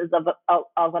cases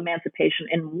of emancipation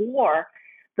in war.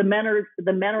 The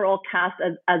men are all cast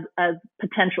as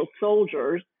potential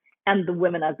soldiers, and the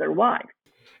women as their wives.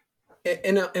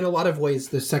 In a lot of ways,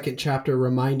 the second chapter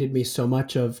reminded me so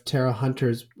much of Tara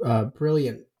Hunter's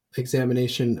brilliant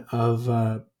examination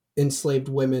of enslaved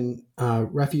women,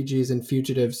 refugees and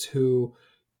fugitives who,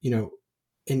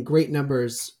 in great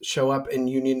numbers show up in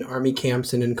Union Army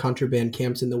camps and in contraband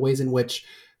camps, and the ways in which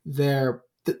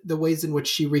the ways in which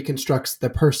she reconstructs the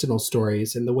personal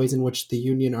stories and the ways in which the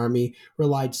Union Army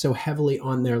relied so heavily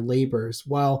on their labors,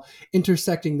 while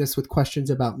intersecting this with questions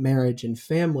about marriage and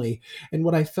family. And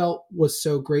what I felt was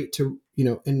so great to,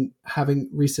 and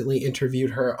having recently interviewed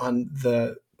her on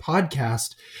the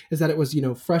podcast is that it was,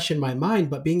 fresh in my mind,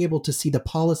 but being able to see the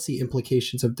policy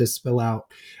implications of this spill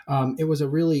out, it was a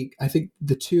really, I think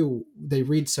the two, they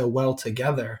read so well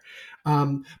together.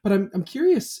 But I'm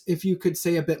curious if you could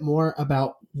say a bit more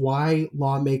about why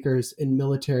lawmakers and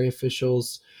military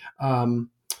officials,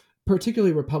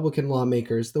 particularly Republican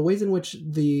lawmakers, the ways in which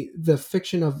the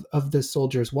fiction of the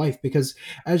soldier's wife, because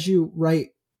as you write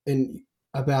in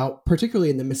about, particularly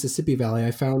in the Mississippi Valley,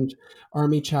 I found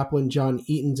Army Chaplain John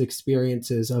Eaton's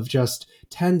experiences of just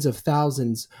tens of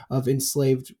thousands of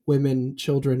enslaved women,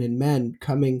 children, and men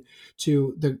coming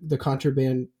to the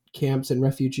contraband camps and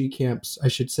refugee camps, I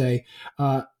should say,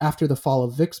 after the fall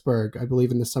of Vicksburg, I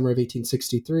believe in the summer of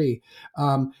 1863,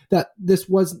 that this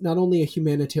was not only a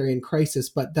humanitarian crisis,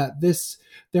 but that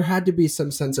there had to be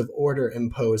some sense of order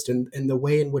imposed. And the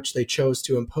way in which they chose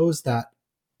to impose that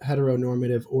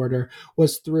heteronormative order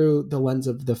was through the lens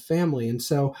of the family. And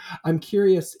so I'm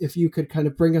curious if you could kind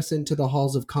of bring us into the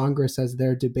halls of Congress as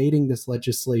they're debating this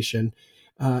legislation,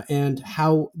 and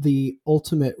how the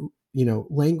ultimate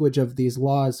language of these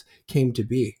laws came to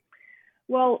be.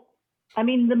 Well, I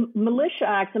mean, the Militia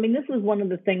Acts, this is one of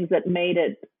the things that made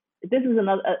it, this is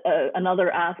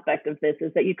another aspect of this,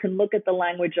 is that you can look at the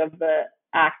language of the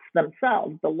acts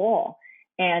themselves, the law,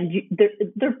 and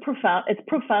they're profound. It's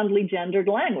profoundly gendered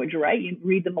language, right? You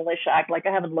read the Militia Act, like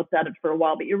I haven't looked at it for a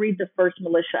while, but you read the first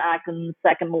Militia Act and the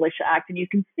second Militia Act, and you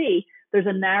can see there's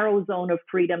a narrow zone of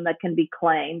freedom that can be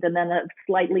claimed, and then a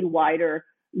slightly wider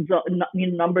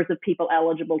numbers of people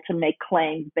eligible to make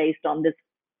claims based on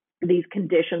these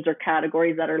conditions or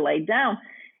categories that are laid down,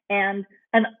 and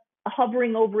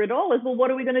hovering over it all is, well,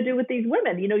 what are we going to do with these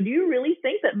women? Do you really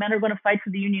think that men are going to fight for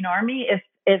the Union Army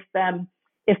if the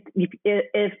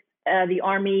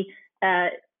Army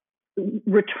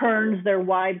returns their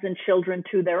wives and children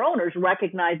to their owners,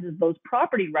 recognizes those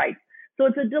property rights? So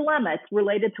it's a dilemma. It's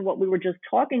related to what we were just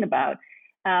talking about,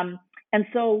 and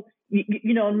so.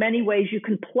 In many ways, you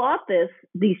can plot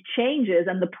these changes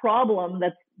and the problem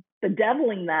that's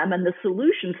bedeviling them and the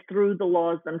solutions through the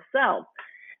laws themselves.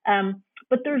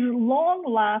 But there's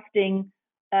long-lasting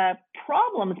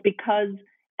problems because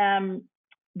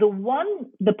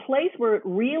the place where it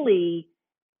really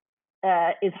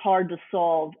is hard to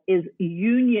solve is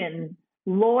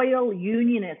loyal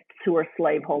unionists who are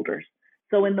slaveholders.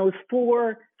 So in those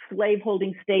 4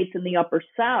 slaveholding states in the Upper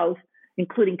South,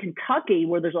 including Kentucky,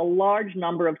 where there's a large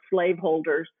number of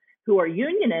slaveholders who are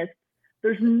unionists,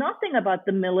 there's nothing about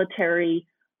the military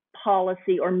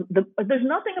policy there's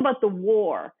nothing about the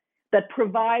war that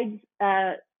provides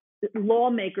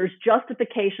lawmakers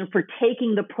justification for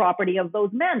taking the property of those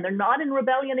men. They're not in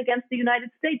rebellion against the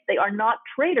United States. They are not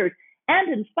traitors.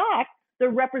 And in fact, they're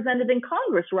represented in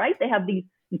Congress, right? They have these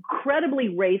incredibly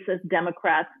racist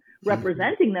Democrats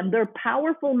representing them. They're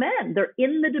powerful men. They're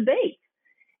in the debate.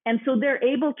 And so they're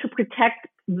able to protect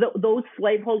those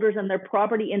slaveholders and their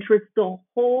property interests the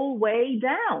whole way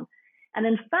down. And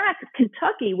in fact,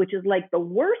 Kentucky, which is like the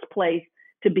worst place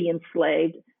to be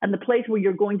enslaved and the place where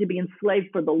you're going to be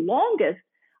enslaved for the longest,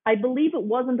 I believe it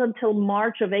wasn't until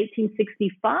March of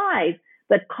 1865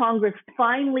 that Congress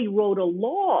finally wrote a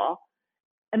law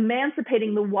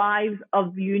emancipating the wives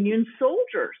of Union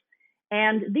soldiers.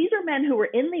 And these are men who were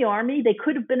in the Army. They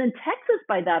could have been in Texas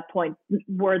by that point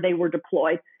where they were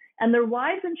deployed. And their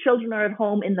wives and children are at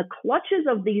home in the clutches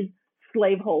of these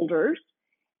slaveholders,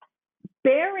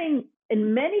 bearing,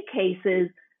 in many cases,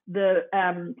 the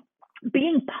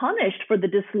being punished for the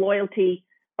disloyalty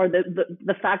or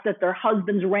the fact that their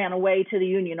husbands ran away to the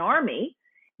Union Army.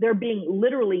 They're being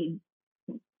literally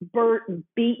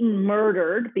beaten,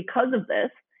 murdered because of this.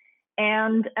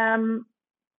 And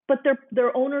but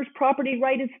their owner's property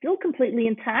right is still completely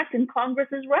intact, and Congress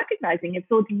is recognizing it.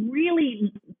 So it's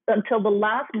really until the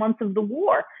last months of the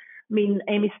war.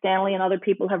 Amy Stanley and other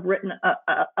people have written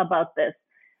about this.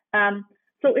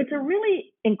 So it's a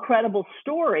really incredible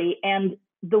story, and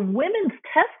the women's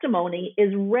testimony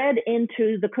is read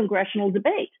into the congressional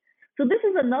debate. So this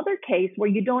is another case where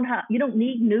you don't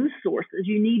need news sources.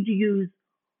 You need to use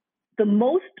the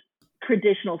most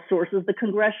traditional sources, the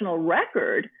congressional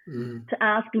record, to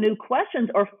ask new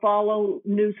questions or follow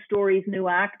new stories, new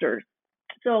actors.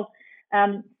 So,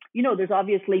 there's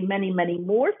obviously many, many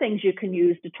more things you can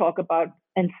use to talk about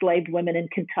enslaved women in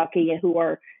Kentucky who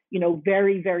are,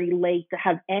 very, very late to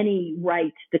have any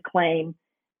right to claim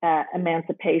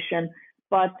emancipation.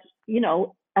 But,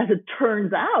 as it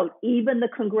turns out, even the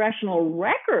congressional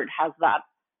record has that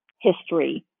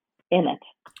history in it.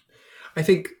 I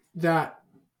think that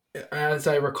as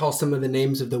I recall some of the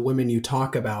names of the women you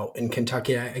talk about in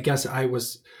Kentucky, I guess I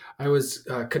was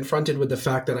confronted with the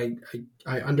fact that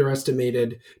I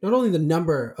underestimated not only the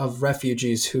number of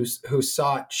refugees who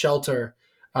sought shelter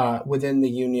within the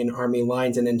Union Army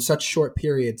lines and in such short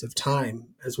periods of time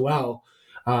as well.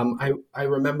 I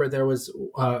remember there was,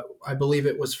 I believe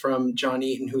it was from John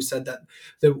Eaton, who said that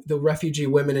the refugee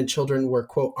women and children were,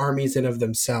 quote, armies in of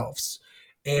themselves.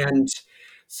 And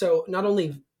so not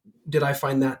only did I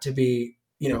find that to be,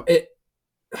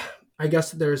 I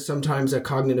guess there's sometimes a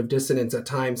cognitive dissonance at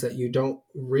times that you don't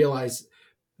realize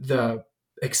the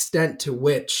extent to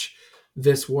which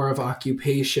this war of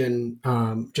occupation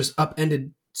just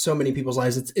upended so many people's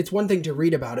lives. It's one thing to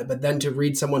read about it, but then to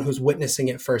read someone who's witnessing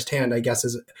it firsthand, I guess,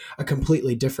 is a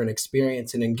completely different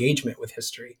experience and engagement with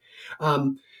history.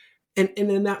 And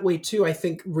in that way, too, I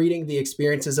think reading the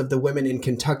experiences of the women in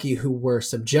Kentucky who were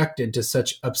subjected to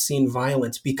such obscene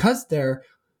violence because their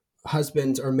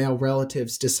husbands or male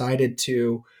relatives decided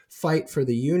to fight for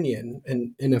the Union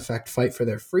and, in effect, fight for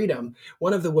their freedom.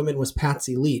 One of the women was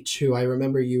Patsy Leach, who I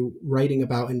remember you writing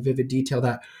about in vivid detail,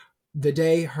 that the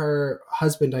day her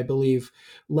husband, I believe,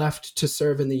 left to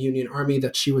serve in the Union Army,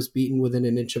 that she was beaten within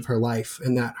an inch of her life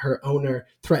and that her owner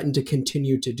threatened to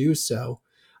continue to do so.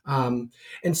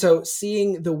 And so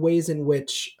seeing the ways in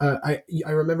which I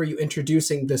remember you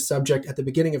introducing this subject at the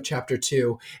beginning of chapter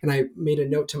 2, and I made a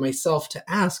note to myself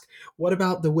to ask, what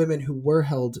about the women who were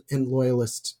held in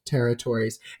loyalist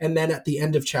territories? And then at the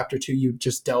end of chapter 2, you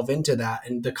just delve into that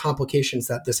and the complications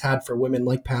that this had for women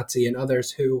like Patsy and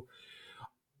others who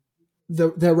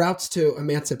their routes to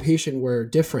emancipation were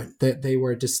different, that they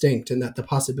were distinct, and that the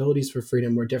possibilities for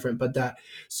freedom were different, but that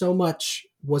so much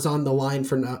was on the line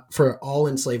for all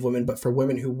enslaved women, but for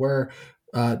women who were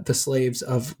the slaves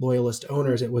of loyalist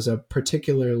owners, it was a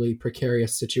particularly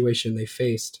precarious situation they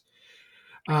faced.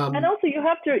 And also you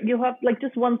have like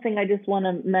just one thing I just want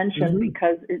to mention,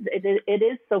 because it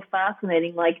is so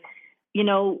fascinating. Like,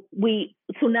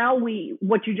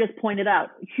 what you just pointed out,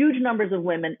 huge numbers of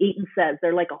women, Eaton says,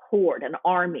 they're like a horde, an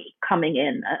army coming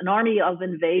in, an army of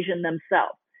invasion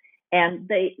themselves. And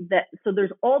so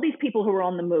there's all these people who are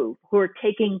on the move, who are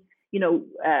taking,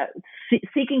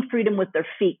 seeking freedom with their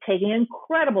feet, taking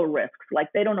incredible risks. Like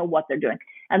they don't know what they're doing.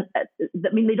 And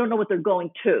they don't know what they're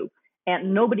going to,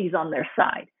 and nobody's on their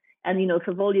side. And,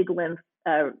 Savolia Glynn,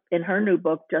 in her new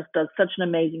book, just does such an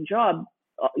amazing job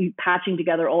patching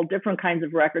together all different kinds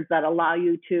of records that allow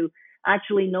you to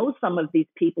actually know some of these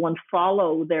people and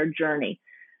follow their journey.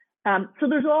 So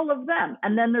there's all of them.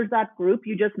 And then there's that group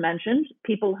you just mentioned,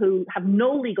 people who have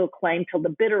no legal claim till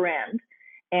the bitter end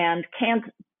and can't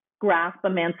grasp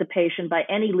emancipation by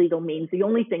any legal means. The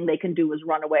only thing they can do is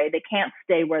run away. They can't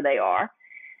stay where they are.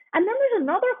 And then there's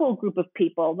another whole group of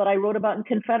people that I wrote about in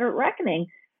Confederate Reckoning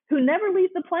who never leave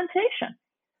the plantation.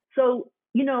 So,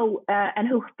 and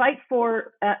who fight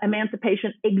for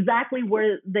emancipation exactly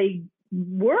where they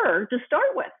were to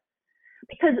start with.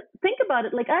 Because think about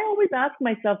it, like I always ask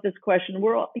myself this question,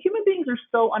 human beings are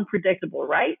so unpredictable,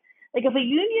 right? Like if a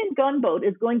Union gunboat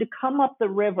is going to come up the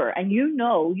river and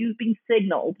you've been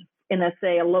signaled in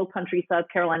a low country South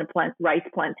Carolina rice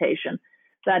plantation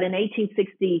that in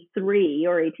 1863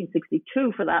 or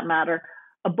 1862 for that matter,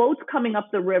 a boat's coming up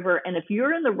the river, and if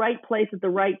you're in the right place at the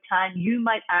right time, you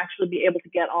might actually be able to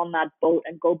get on that boat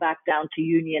and go back down to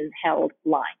Union-held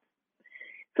lines.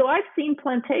 So I've seen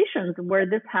plantations where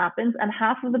this happens, and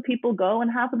half of the people go and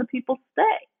half of the people stay.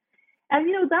 And,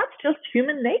 that's just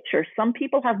human nature. Some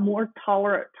people have more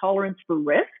tolerance for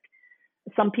risk.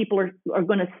 Some people are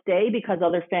going to stay because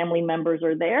other family members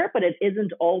are there, but it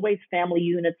isn't always family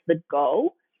units that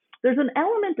go. There's an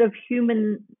element of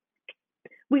human.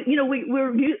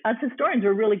 We're as historians,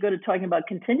 we're really good at talking about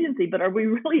contingency, but are we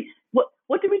really?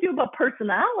 What do we do about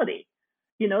personality?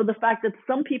 The fact that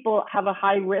some people have a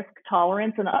high risk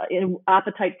tolerance and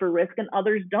appetite for risk, and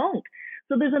others don't.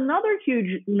 So there's another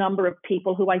huge number of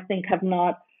people who I think have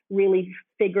not really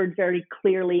figured very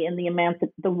clearly in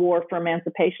the war for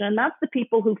emancipation, and that's the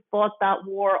people who fought that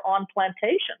war on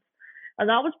plantations. And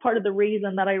that was part of the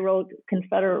reason that I wrote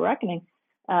Confederate Reckoning.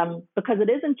 Because it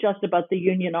isn't just about the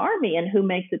Union Army and who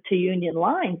makes it to Union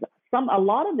lines. A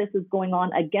lot of this is going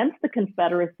on against the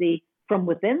Confederacy from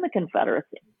within the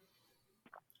Confederacy.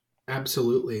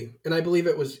 Absolutely. And I believe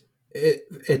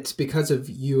it's because of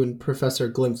you and Professor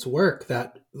Glynn's work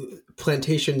that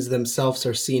plantations themselves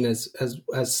are seen as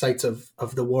sites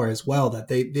of the war as well, that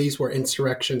these were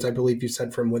insurrections, I believe you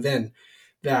said, from within,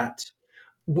 that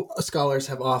scholars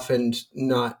have often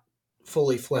not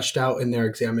fully fleshed out in their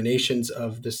examinations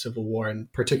of the Civil War,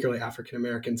 and particularly African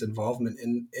Americans' involvement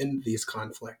in these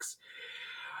conflicts.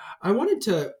 I wanted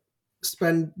to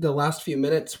spend the last few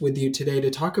minutes with you today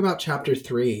to talk about Chapter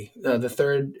 3, the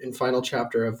third and final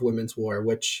chapter of Women's War,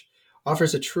 which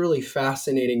offers a truly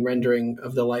fascinating rendering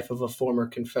of the life of a former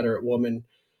Confederate woman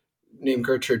named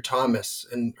Gertrude Thomas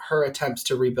and her attempts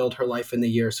to rebuild her life in the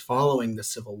years following the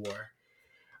Civil War.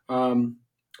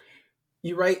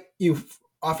 You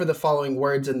offer the following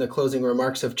words in the closing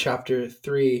remarks of Chapter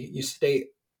 3. You state,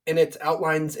 in its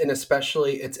outlines and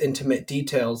especially its intimate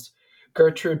details,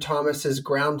 Gertrude Thomas's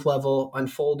ground-level,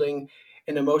 unfolding,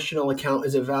 and emotional account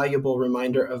is a valuable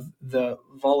reminder of the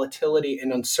volatility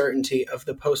and uncertainty of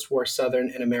the post-war Southern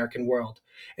and American world,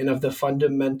 and of the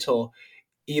fundamental,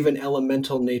 even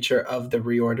elemental nature of the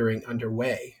reordering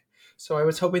underway. So I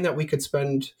was hoping that we could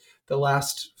spend the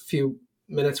last few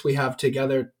minutes we have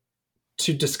together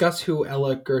to discuss who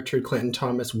Ella Gertrude Clinton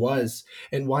Thomas was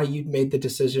and why you made the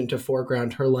decision to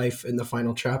foreground her life in the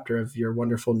final chapter of your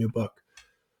wonderful new book.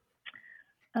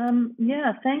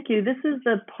 Yeah, thank you. This is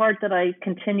the part that I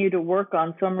continue to work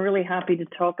on, so I'm really happy to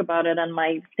talk about it, and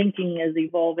my thinking is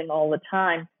evolving all the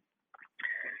time.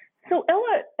 So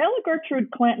Ella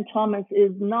Gertrude Clinton Thomas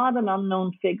is not an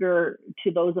unknown figure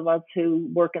to those of us who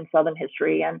work in Southern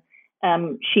history, and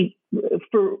she,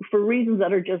 for reasons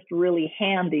that are just really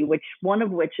handy, one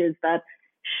of which is that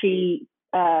she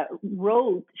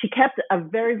kept a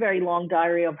very, very long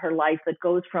diary of her life that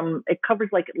covers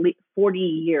like at least 40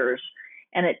 years.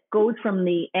 And it goes from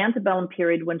the antebellum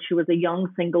period when she was a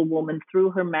young single woman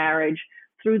through her marriage,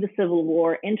 through the Civil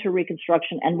War, into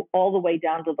Reconstruction, and all the way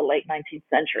down to the late 19th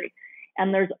century.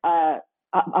 And there's a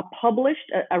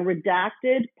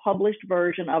redacted, published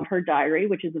version of her diary,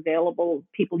 which is available.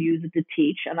 People use it to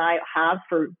teach, and I have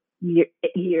for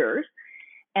years.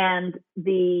 And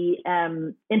the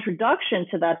introduction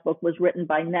to that book was written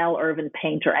by Nell Irvin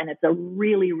Painter, and it's a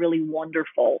really, really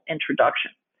wonderful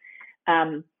introduction,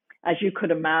 as you could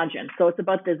imagine. So it's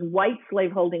about this white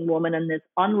slaveholding woman and this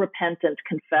unrepentant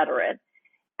Confederate.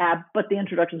 But the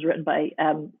introduction is written by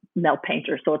Nell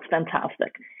Painter, so it's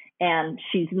fantastic. And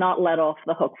she's not let off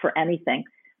the hook for anything.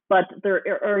 But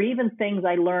there are even things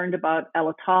I learned about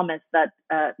Ella Thomas that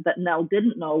Nell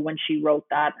didn't know when she wrote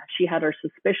that. She had her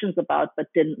suspicions about,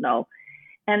 but didn't know.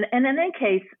 And in any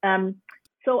case,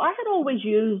 so I had always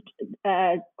used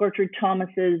Gertrude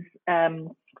Thomas's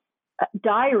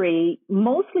diary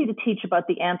mostly to teach about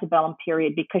the antebellum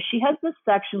period, because she has this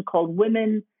section called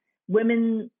women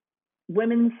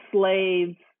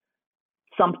slave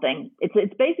something.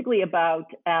 It's basically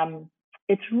about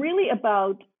it's really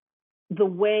about the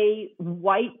way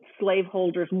white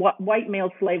male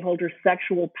slaveholders'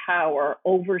 sexual power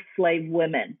over slave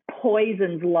women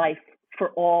poisons life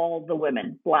for all the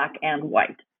women, black and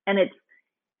white. And it's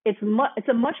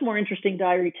a much more interesting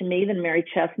diary to me than Mary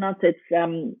Chestnut's.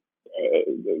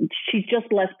 She's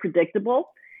just less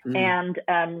predictable. And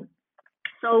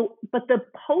but the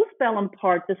postbellum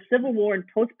part, the Civil War and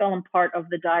postbellum part of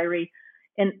the diary,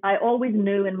 and I always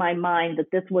knew in my mind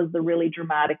that this was the really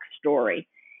dramatic story.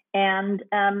 And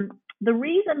the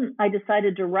reason I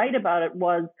decided to write about it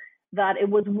was that it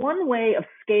was one way of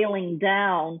scaling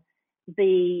down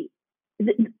the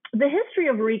history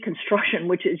of Reconstruction,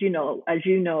 which is, as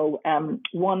you know,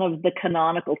 one of the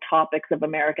canonical topics of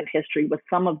American history, with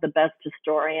some of the best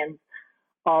historians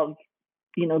of,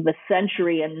 the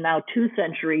century and now 2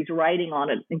 centuries writing on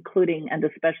it, including and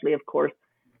especially, of course,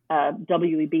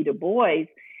 W.E.B. Du Bois,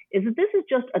 is that this is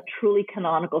just a truly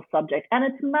canonical subject, and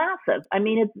it's massive. I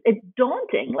mean, it's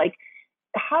daunting. Like,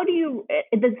 how do you?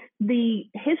 The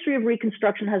history of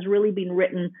Reconstruction has really been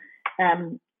written,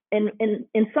 in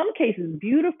some cases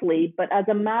beautifully, but as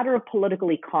a matter of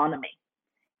political economy,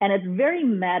 and it's very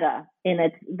meta in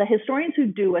it. The historians who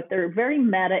do it, they're very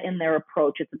meta in their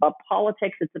approach. It's about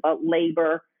politics, it's about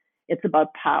labor, it's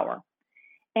about power.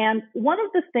 And one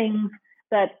of the things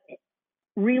that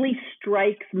really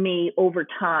strikes me over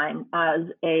time as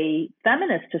a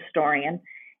feminist historian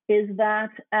is that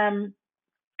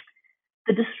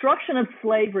the destruction of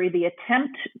slavery, the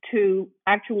attempt to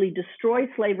actually destroy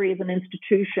slavery as an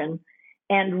institution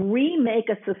and remake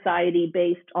a society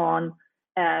based on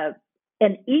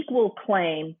an equal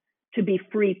claim to be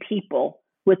free people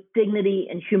with dignity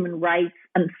and human rights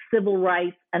and civil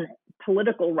rights and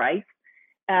political rights,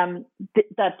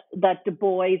 that Du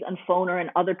Bois and Foner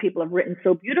and other people have written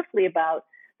so beautifully about,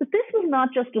 that this was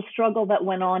not just a struggle that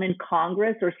went on in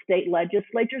Congress or state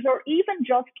legislatures or even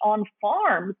just on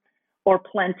farms or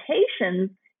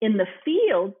plantations in the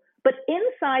field, but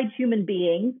inside human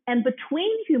beings and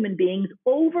between human beings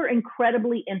over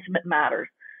incredibly intimate matters.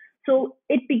 So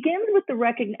it begins with the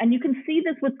recognition, and you can see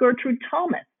this with Gertrude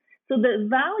Thomas. So the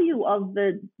value of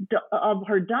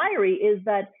her diary is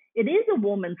that it is a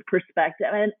woman's perspective,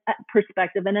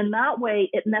 and in that way,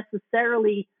 it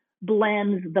necessarily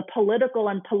blends the political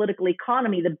and political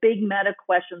economy, the big meta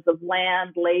questions of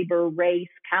land, labor, race,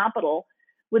 capital,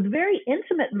 with very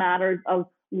intimate matters of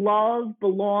love,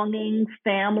 belonging,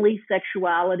 family,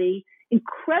 sexuality,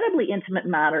 incredibly intimate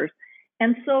matters.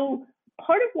 And so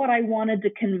part of what I wanted to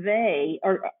convey,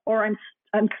 or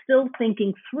I'm still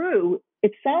thinking through,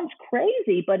 it sounds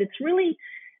crazy, but it's really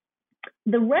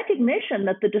the recognition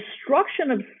that the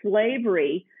destruction of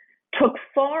slavery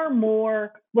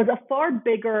was a far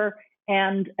bigger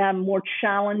and more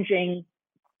challenging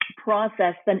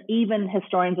process than even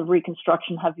historians of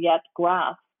Reconstruction have yet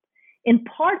grasped, in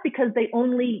part because they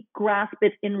only grasp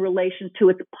it in relation to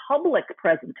its public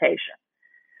presentation.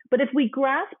 But if we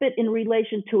grasp it in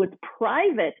relation to its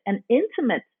private and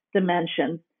intimate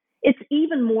dimensions, it's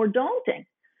even more daunting.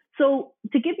 So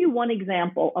to give you one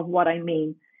example of what I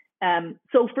mean,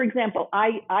 so for example,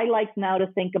 I like now to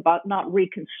think about not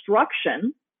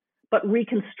reconstruction, but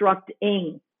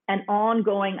reconstructing, an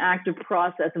ongoing active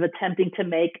process of attempting to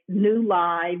make new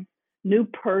lives, new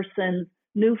persons,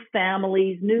 new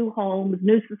families, new homes,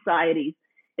 new societies.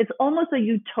 It's almost a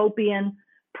utopian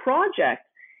project.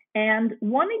 And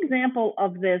one example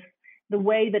of this, the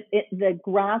way that the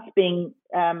grasping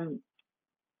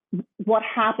what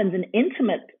happens in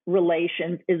intimate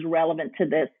relations is relevant to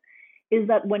this, is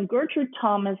that when Gertrude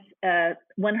Thomas,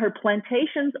 when her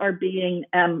plantations are being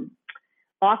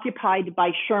occupied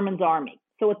by Sherman's army,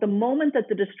 so at the moment that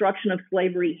the destruction of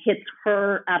slavery hits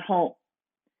her at home,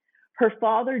 her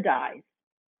father dies.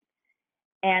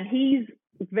 And he's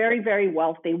very, very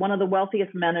wealthy, one of the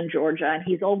wealthiest men in Georgia, and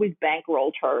he's always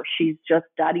bankrolled her. She's just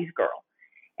daddy's girl.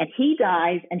 And he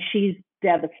dies, and she's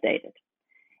devastated.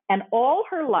 And all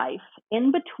her life,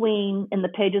 in between, in the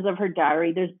pages of her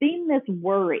diary, there's been this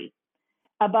worry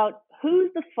about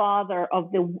who's the father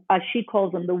of the, as she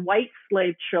calls them, the white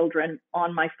slave children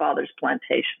on my father's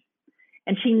plantation.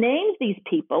 And she names these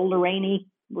people,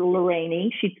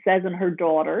 Lorraine, she says, and her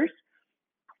daughters.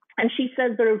 And she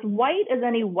says they're as white as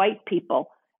any white people.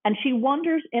 And she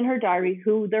wonders in her diary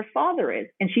who their father is.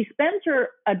 And she spends her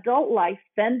adult life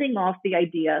fending off the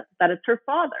idea that it's her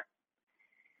father.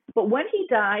 But when he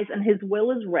dies and his will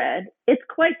is read, it's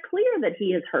quite clear that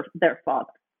he is their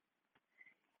father.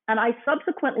 And I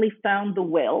subsequently found the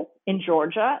will in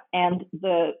Georgia, and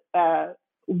so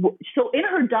in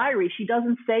her diary, she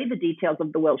doesn't say the details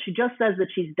of the will. She just says that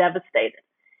she's devastated.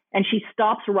 And she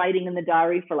stops writing in the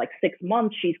diary for like 6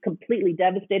 months. She's completely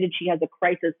devastated. She has a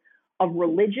crisis of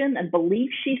religion and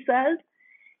belief, she says.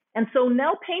 And so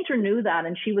Nell Painter knew that,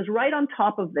 and she was right on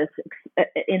top of this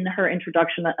in her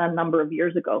introduction a number of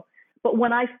years ago. But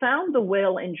when I found the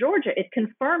will in Georgia, it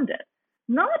confirmed it.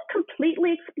 Not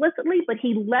completely explicitly, but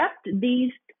he left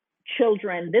these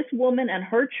children, this woman and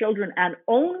her children, and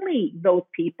only those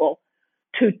people,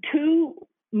 to 2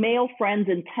 male friends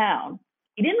in town.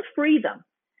 He didn't free them.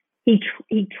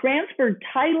 He transferred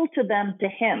title to them to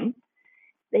him,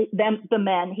 the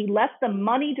men. He left them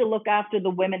money to look after the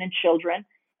women and children.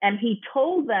 And he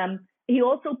told them, he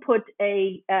also put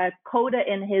a coda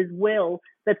in his will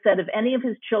that said if any of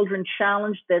his children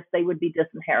challenged this, they would be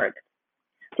disinherited.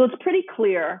 So it's pretty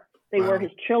clear they were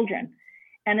his children.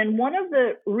 And in one of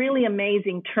the really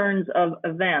amazing turns of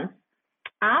events,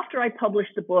 after I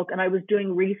published the book and I was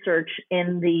doing research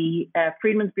in the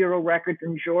Freedmen's Bureau records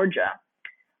in Georgia,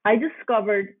 I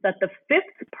discovered that the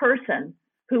 5th person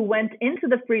who went into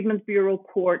the Freedmen's Bureau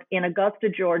court in Augusta,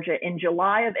 Georgia in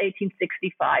July of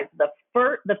 1865, the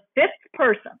 5th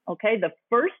person, okay, the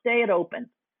first day it opened,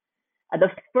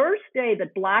 the first day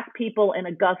that Black people in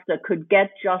Augusta could get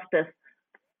justice,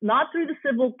 not through the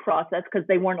civil process because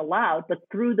they weren't allowed, but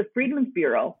through the Freedmen's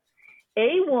Bureau,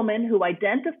 a woman who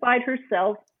identified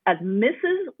herself as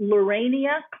Mrs.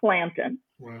 Lorania Clanton,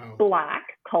 Black,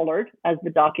 colored, as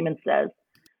the document says,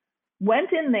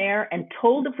 went in there and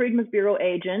told the Freedmen's Bureau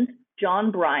agent,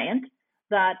 John Bryant,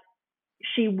 that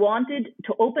she wanted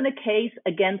to open a case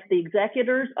against the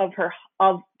executors of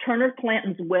Turner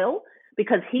Clanton's will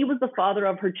because he was the father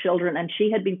of her children and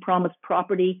she had been promised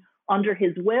property under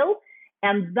his will,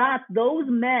 and that those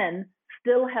men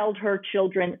still held her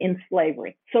children in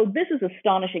slavery. So this is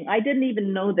astonishing. I didn't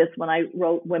even know this when I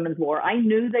wrote Women's War. I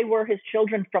knew they were his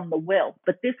children from the will,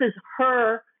 but this is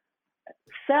her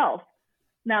self.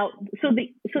 Now, so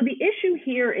the issue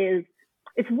here is,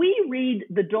 if we read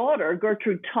the daughter,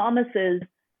 Gertrude Thomas's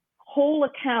whole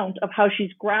account of how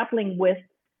she's grappling with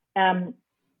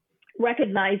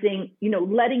recognizing,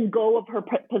 letting go of her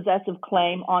possessive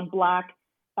claim on Black,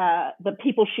 the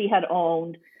people she had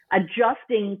owned,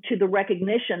 adjusting to the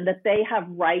recognition that they have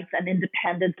rights and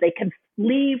independence. They can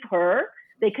leave her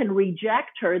They can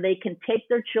reject her. They can take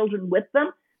their children with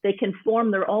them. They can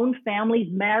form their own families,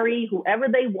 marry whoever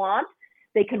they want.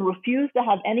 They can refuse to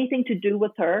have anything to do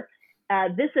with her.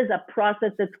 This is a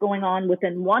process that's going on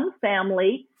within one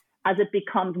family as it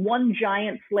becomes one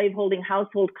giant slaveholding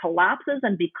household collapses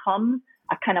and becomes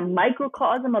a kind of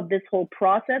microcosm of this whole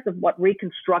process of what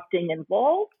reconstructing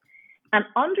involves. And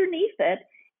underneath it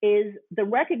is the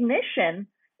recognition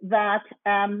that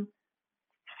her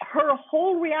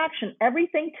whole reaction,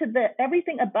 everything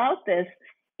about this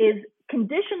is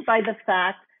conditioned by the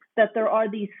fact that there are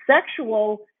these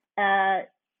sexual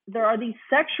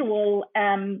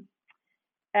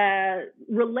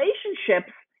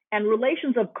relationships and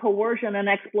relations of coercion and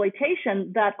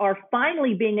exploitation that are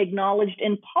finally being acknowledged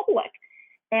in public.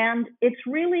 And it's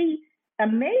really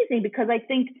amazing because I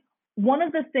think one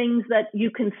of the things that you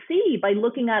can see by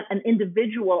looking at an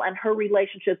individual and her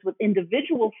relationships with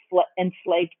individual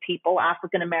enslaved people,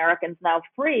 African Americans now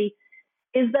free,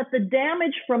 is that the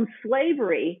damage from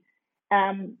slavery,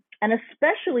 and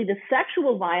especially the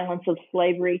sexual violence of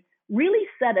slavery, really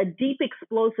set a deep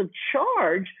explosive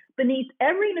charge beneath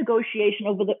every negotiation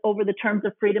over the terms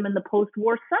of freedom in the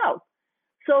post-war South.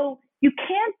 So you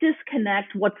can't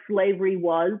disconnect what slavery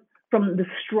was from the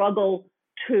struggle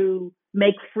to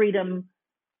make freedom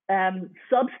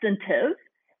substantive.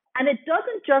 And it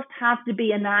doesn't just have to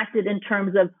be enacted in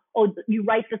terms of, oh, you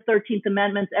write the 13th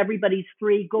Amendment, everybody's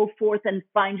free, go forth and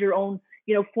find your own,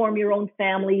 form your own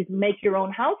families, make your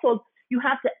own households. You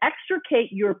have to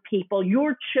extricate your people,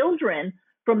 your children,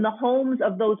 from the homes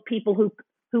of those people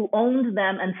who owned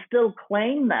them and still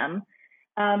claim them.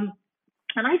 And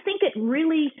I think it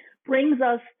really brings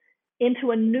us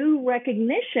into a new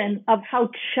recognition of how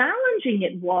challenging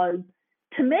it was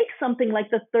to make something like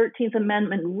the 13th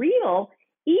Amendment real,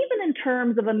 even in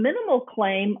terms of a minimal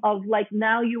claim of like,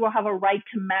 now you will have a right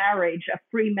to marriage, a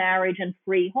free marriage and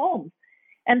free homes.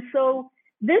 And so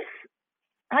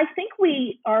I think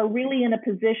we are really in a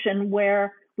position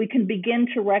where we can begin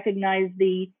to recognize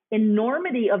the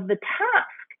enormity of the task.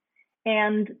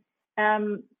 And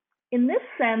in this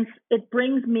sense, it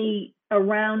brings me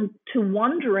around to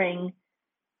wondering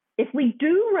if we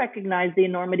do recognize the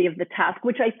enormity of the task,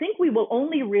 which I think we will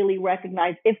only really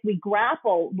recognize if we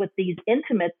grapple with these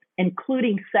intimate,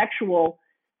 including sexual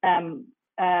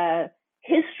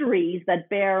histories that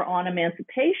bear on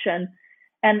emancipation,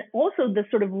 and also the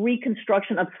sort of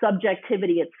reconstruction of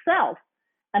subjectivity itself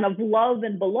and of love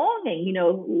and belonging.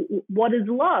 What is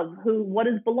love? What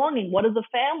is belonging? What is a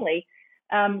family?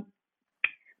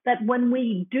 That when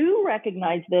we do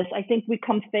recognize this, I think we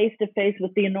come face to face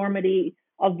with the enormity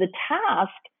of the task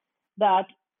that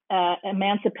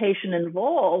emancipation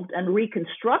involved and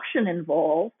reconstruction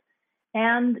involved.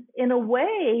 And in a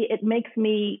way, it makes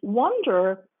me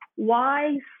wonder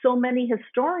why so many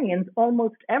historians,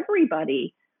 almost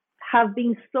everybody, have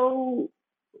been so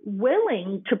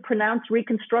willing to pronounce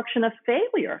Reconstruction a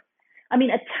failure. I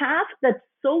mean, a task that's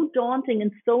so daunting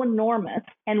and so enormous,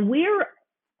 and we're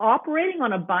operating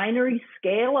on a binary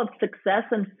scale of success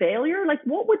and failure. Like,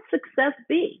 what would success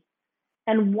be?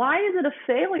 And why is it a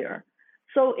failure?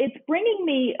 So it's bringing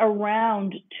me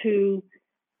around to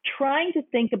trying to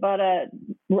think about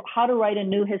how to write a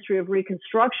new history of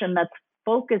Reconstruction that's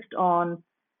focused on,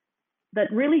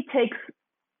 that really takes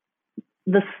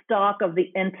the stock of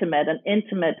the intimate and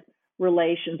intimate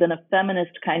relations in a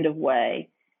feminist kind of way,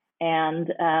 and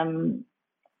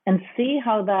see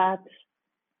how that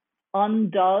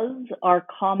undoes our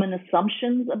common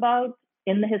assumptions about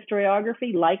in the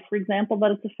historiography, like, for example,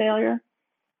 that it's a failure,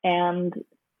 and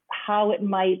how it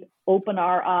might open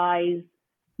our eyes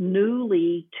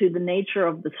newly to the nature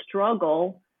of the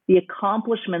struggle, the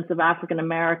accomplishments of African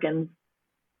Americans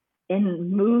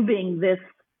in moving this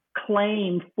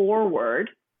claim forward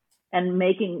and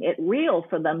making it real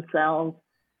for themselves.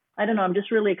 I don't know, I'm just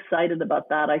really excited about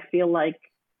that. I feel like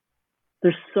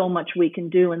there's so much we can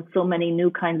do and so many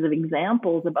new kinds of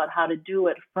examples about how to do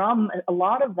it, from a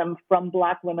lot of them from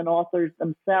Black women authors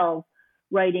themselves,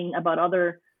 writing about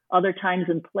other times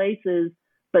and places,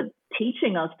 but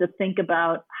teaching us to think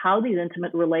about how these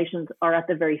intimate relations are at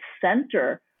the very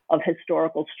center of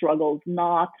historical struggles,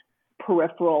 not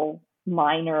peripheral,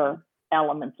 minor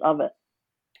elements of it.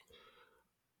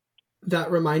 That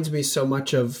reminds me so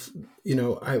much of,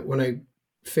 when I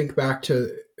think back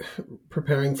to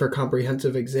preparing for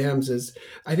comprehensive exams,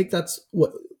 I think that's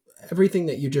what everything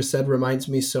that you just said reminds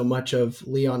me so much of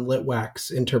Leon Litwack's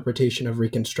interpretation of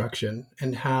Reconstruction,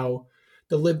 and how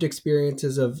the lived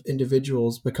experiences of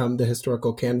individuals become the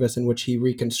historical canvas in which he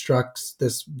reconstructs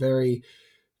this very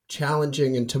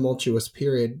challenging and tumultuous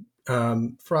period,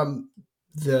 from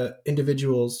the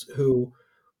individuals who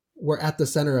were at the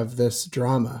center of this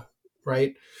drama,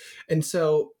 right? And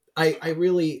so I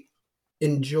really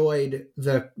enjoyed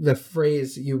the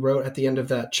phrase you wrote at the end of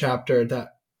that chapter,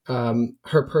 that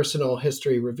her personal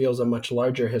history reveals a much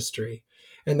larger history,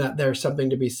 and that there's something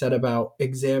to be said about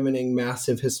examining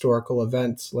massive historical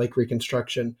events like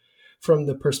Reconstruction from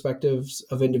the perspectives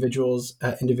of individuals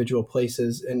at individual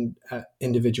places and at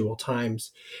individual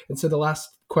times. And so the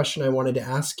last question I wanted to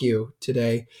ask you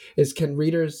today is, can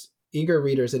eager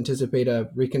readers anticipate a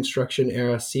Reconstruction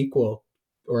era sequel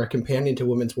or a companion to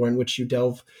Women's War in which you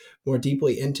delve more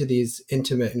deeply into these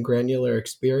intimate and granular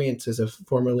experiences of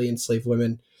formerly enslaved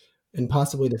women and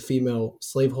possibly the female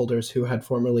slaveholders who had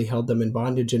formerly held them in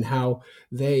bondage, and how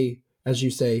they, as you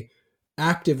say,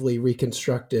 actively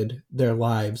reconstructed their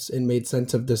lives and made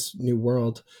sense of this new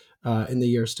world in the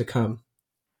years to come?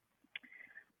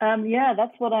 Yeah,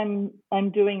 that's what I'm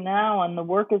doing now, and the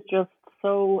work is just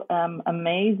so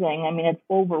amazing. I mean, it's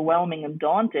overwhelming and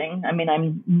daunting. I mean,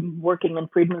 I'm working in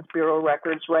Freedmen's Bureau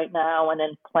records right now, and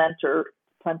in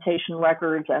plantation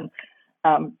records, and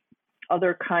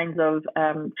other kinds of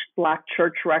Black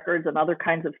church records and other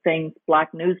kinds of things,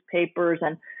 Black newspapers,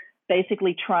 and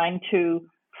basically trying to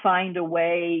find a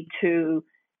way to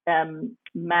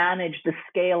manage the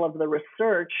scale of the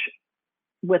research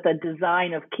with a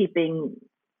design of keeping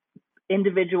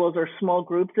individuals or small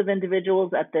groups of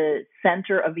individuals at the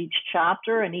center of each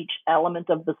chapter and each element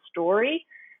of the story.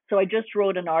 So I just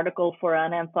wrote an article for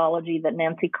an anthology that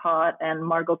Nancy Cott and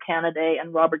Margot Canaday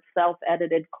and Robert Self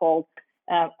edited called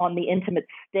On the Intimate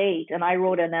State. And I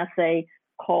wrote an essay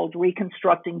called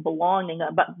Reconstructing Belonging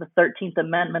about the 13th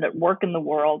Amendment at work in the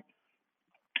world.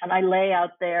 And I lay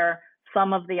out there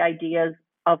some of the ideas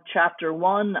of chapter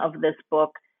 1 of this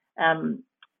book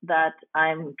that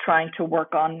I'm trying to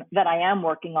work on, that I am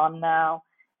working on now.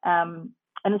 And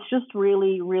it's just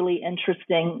really, really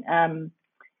interesting.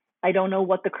 I don't know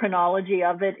what the chronology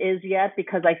of it is yet,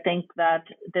 because I think that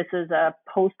this is a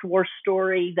post-war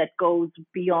story that goes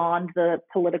beyond the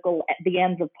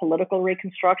ends of political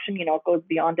reconstruction. You know, it goes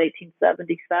beyond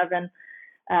 1877.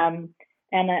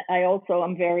 And I also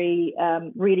am very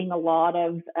reading a lot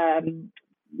of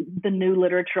the new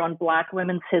literature on Black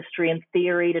women's history and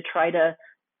theory to try to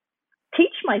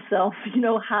teach myself, you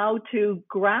know, how to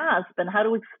grasp and how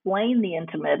to explain the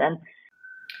intimate. And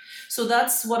so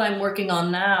that's what I'm working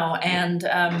on now, and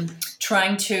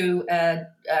trying to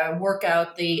work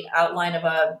out the outline of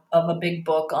a big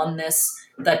book on this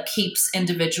that keeps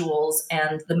individuals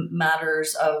and the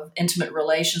matters of intimate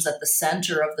relations at the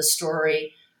center of the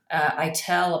story I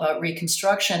tell about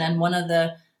Reconstruction. And one of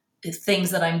the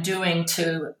things that I'm doing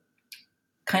to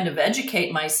kind of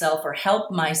educate myself or help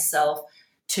myself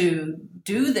to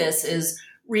do this is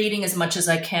reading as much as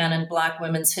I can in Black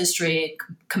women's history,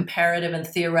 comparative and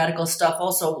theoretical stuff,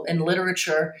 also in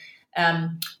literature,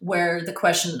 where the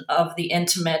question of the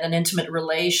intimate and intimate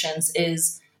relations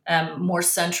is more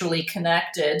centrally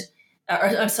connected,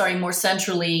 more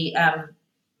centrally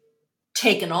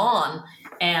taken on.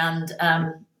 And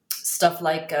stuff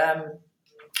like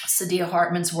Sadia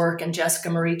Hartman's work and Jessica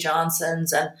Marie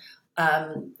Johnson's,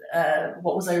 and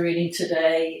what was I reading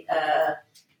today?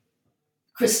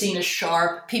 Christina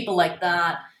Sharp, people like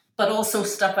that, but also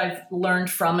stuff I've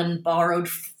learned from and borrowed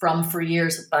from for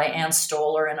years by Ann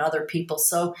Stoller and other people.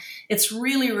 So it's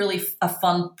really, really a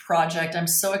fun project. I'm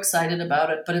so excited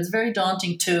about it, but it's very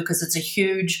daunting too, because it's a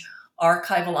huge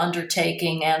archival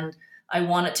undertaking, and I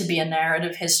want it to be a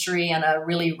narrative history and a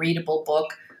really readable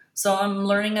book. So I'm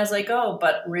learning as I go,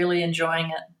 but really enjoying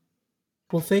it.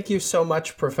 Well, thank you so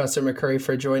much, Professor McCurry,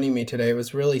 for joining me today. It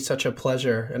was really such a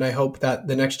pleasure, and I hope that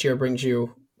the next year brings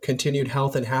you continued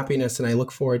health and happiness, and I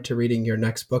look forward to reading your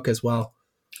next book as well.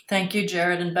 Thank you,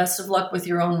 Jared, and best of luck with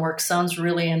your own work. Sounds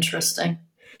really interesting.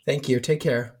 Thank you. Take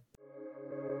care.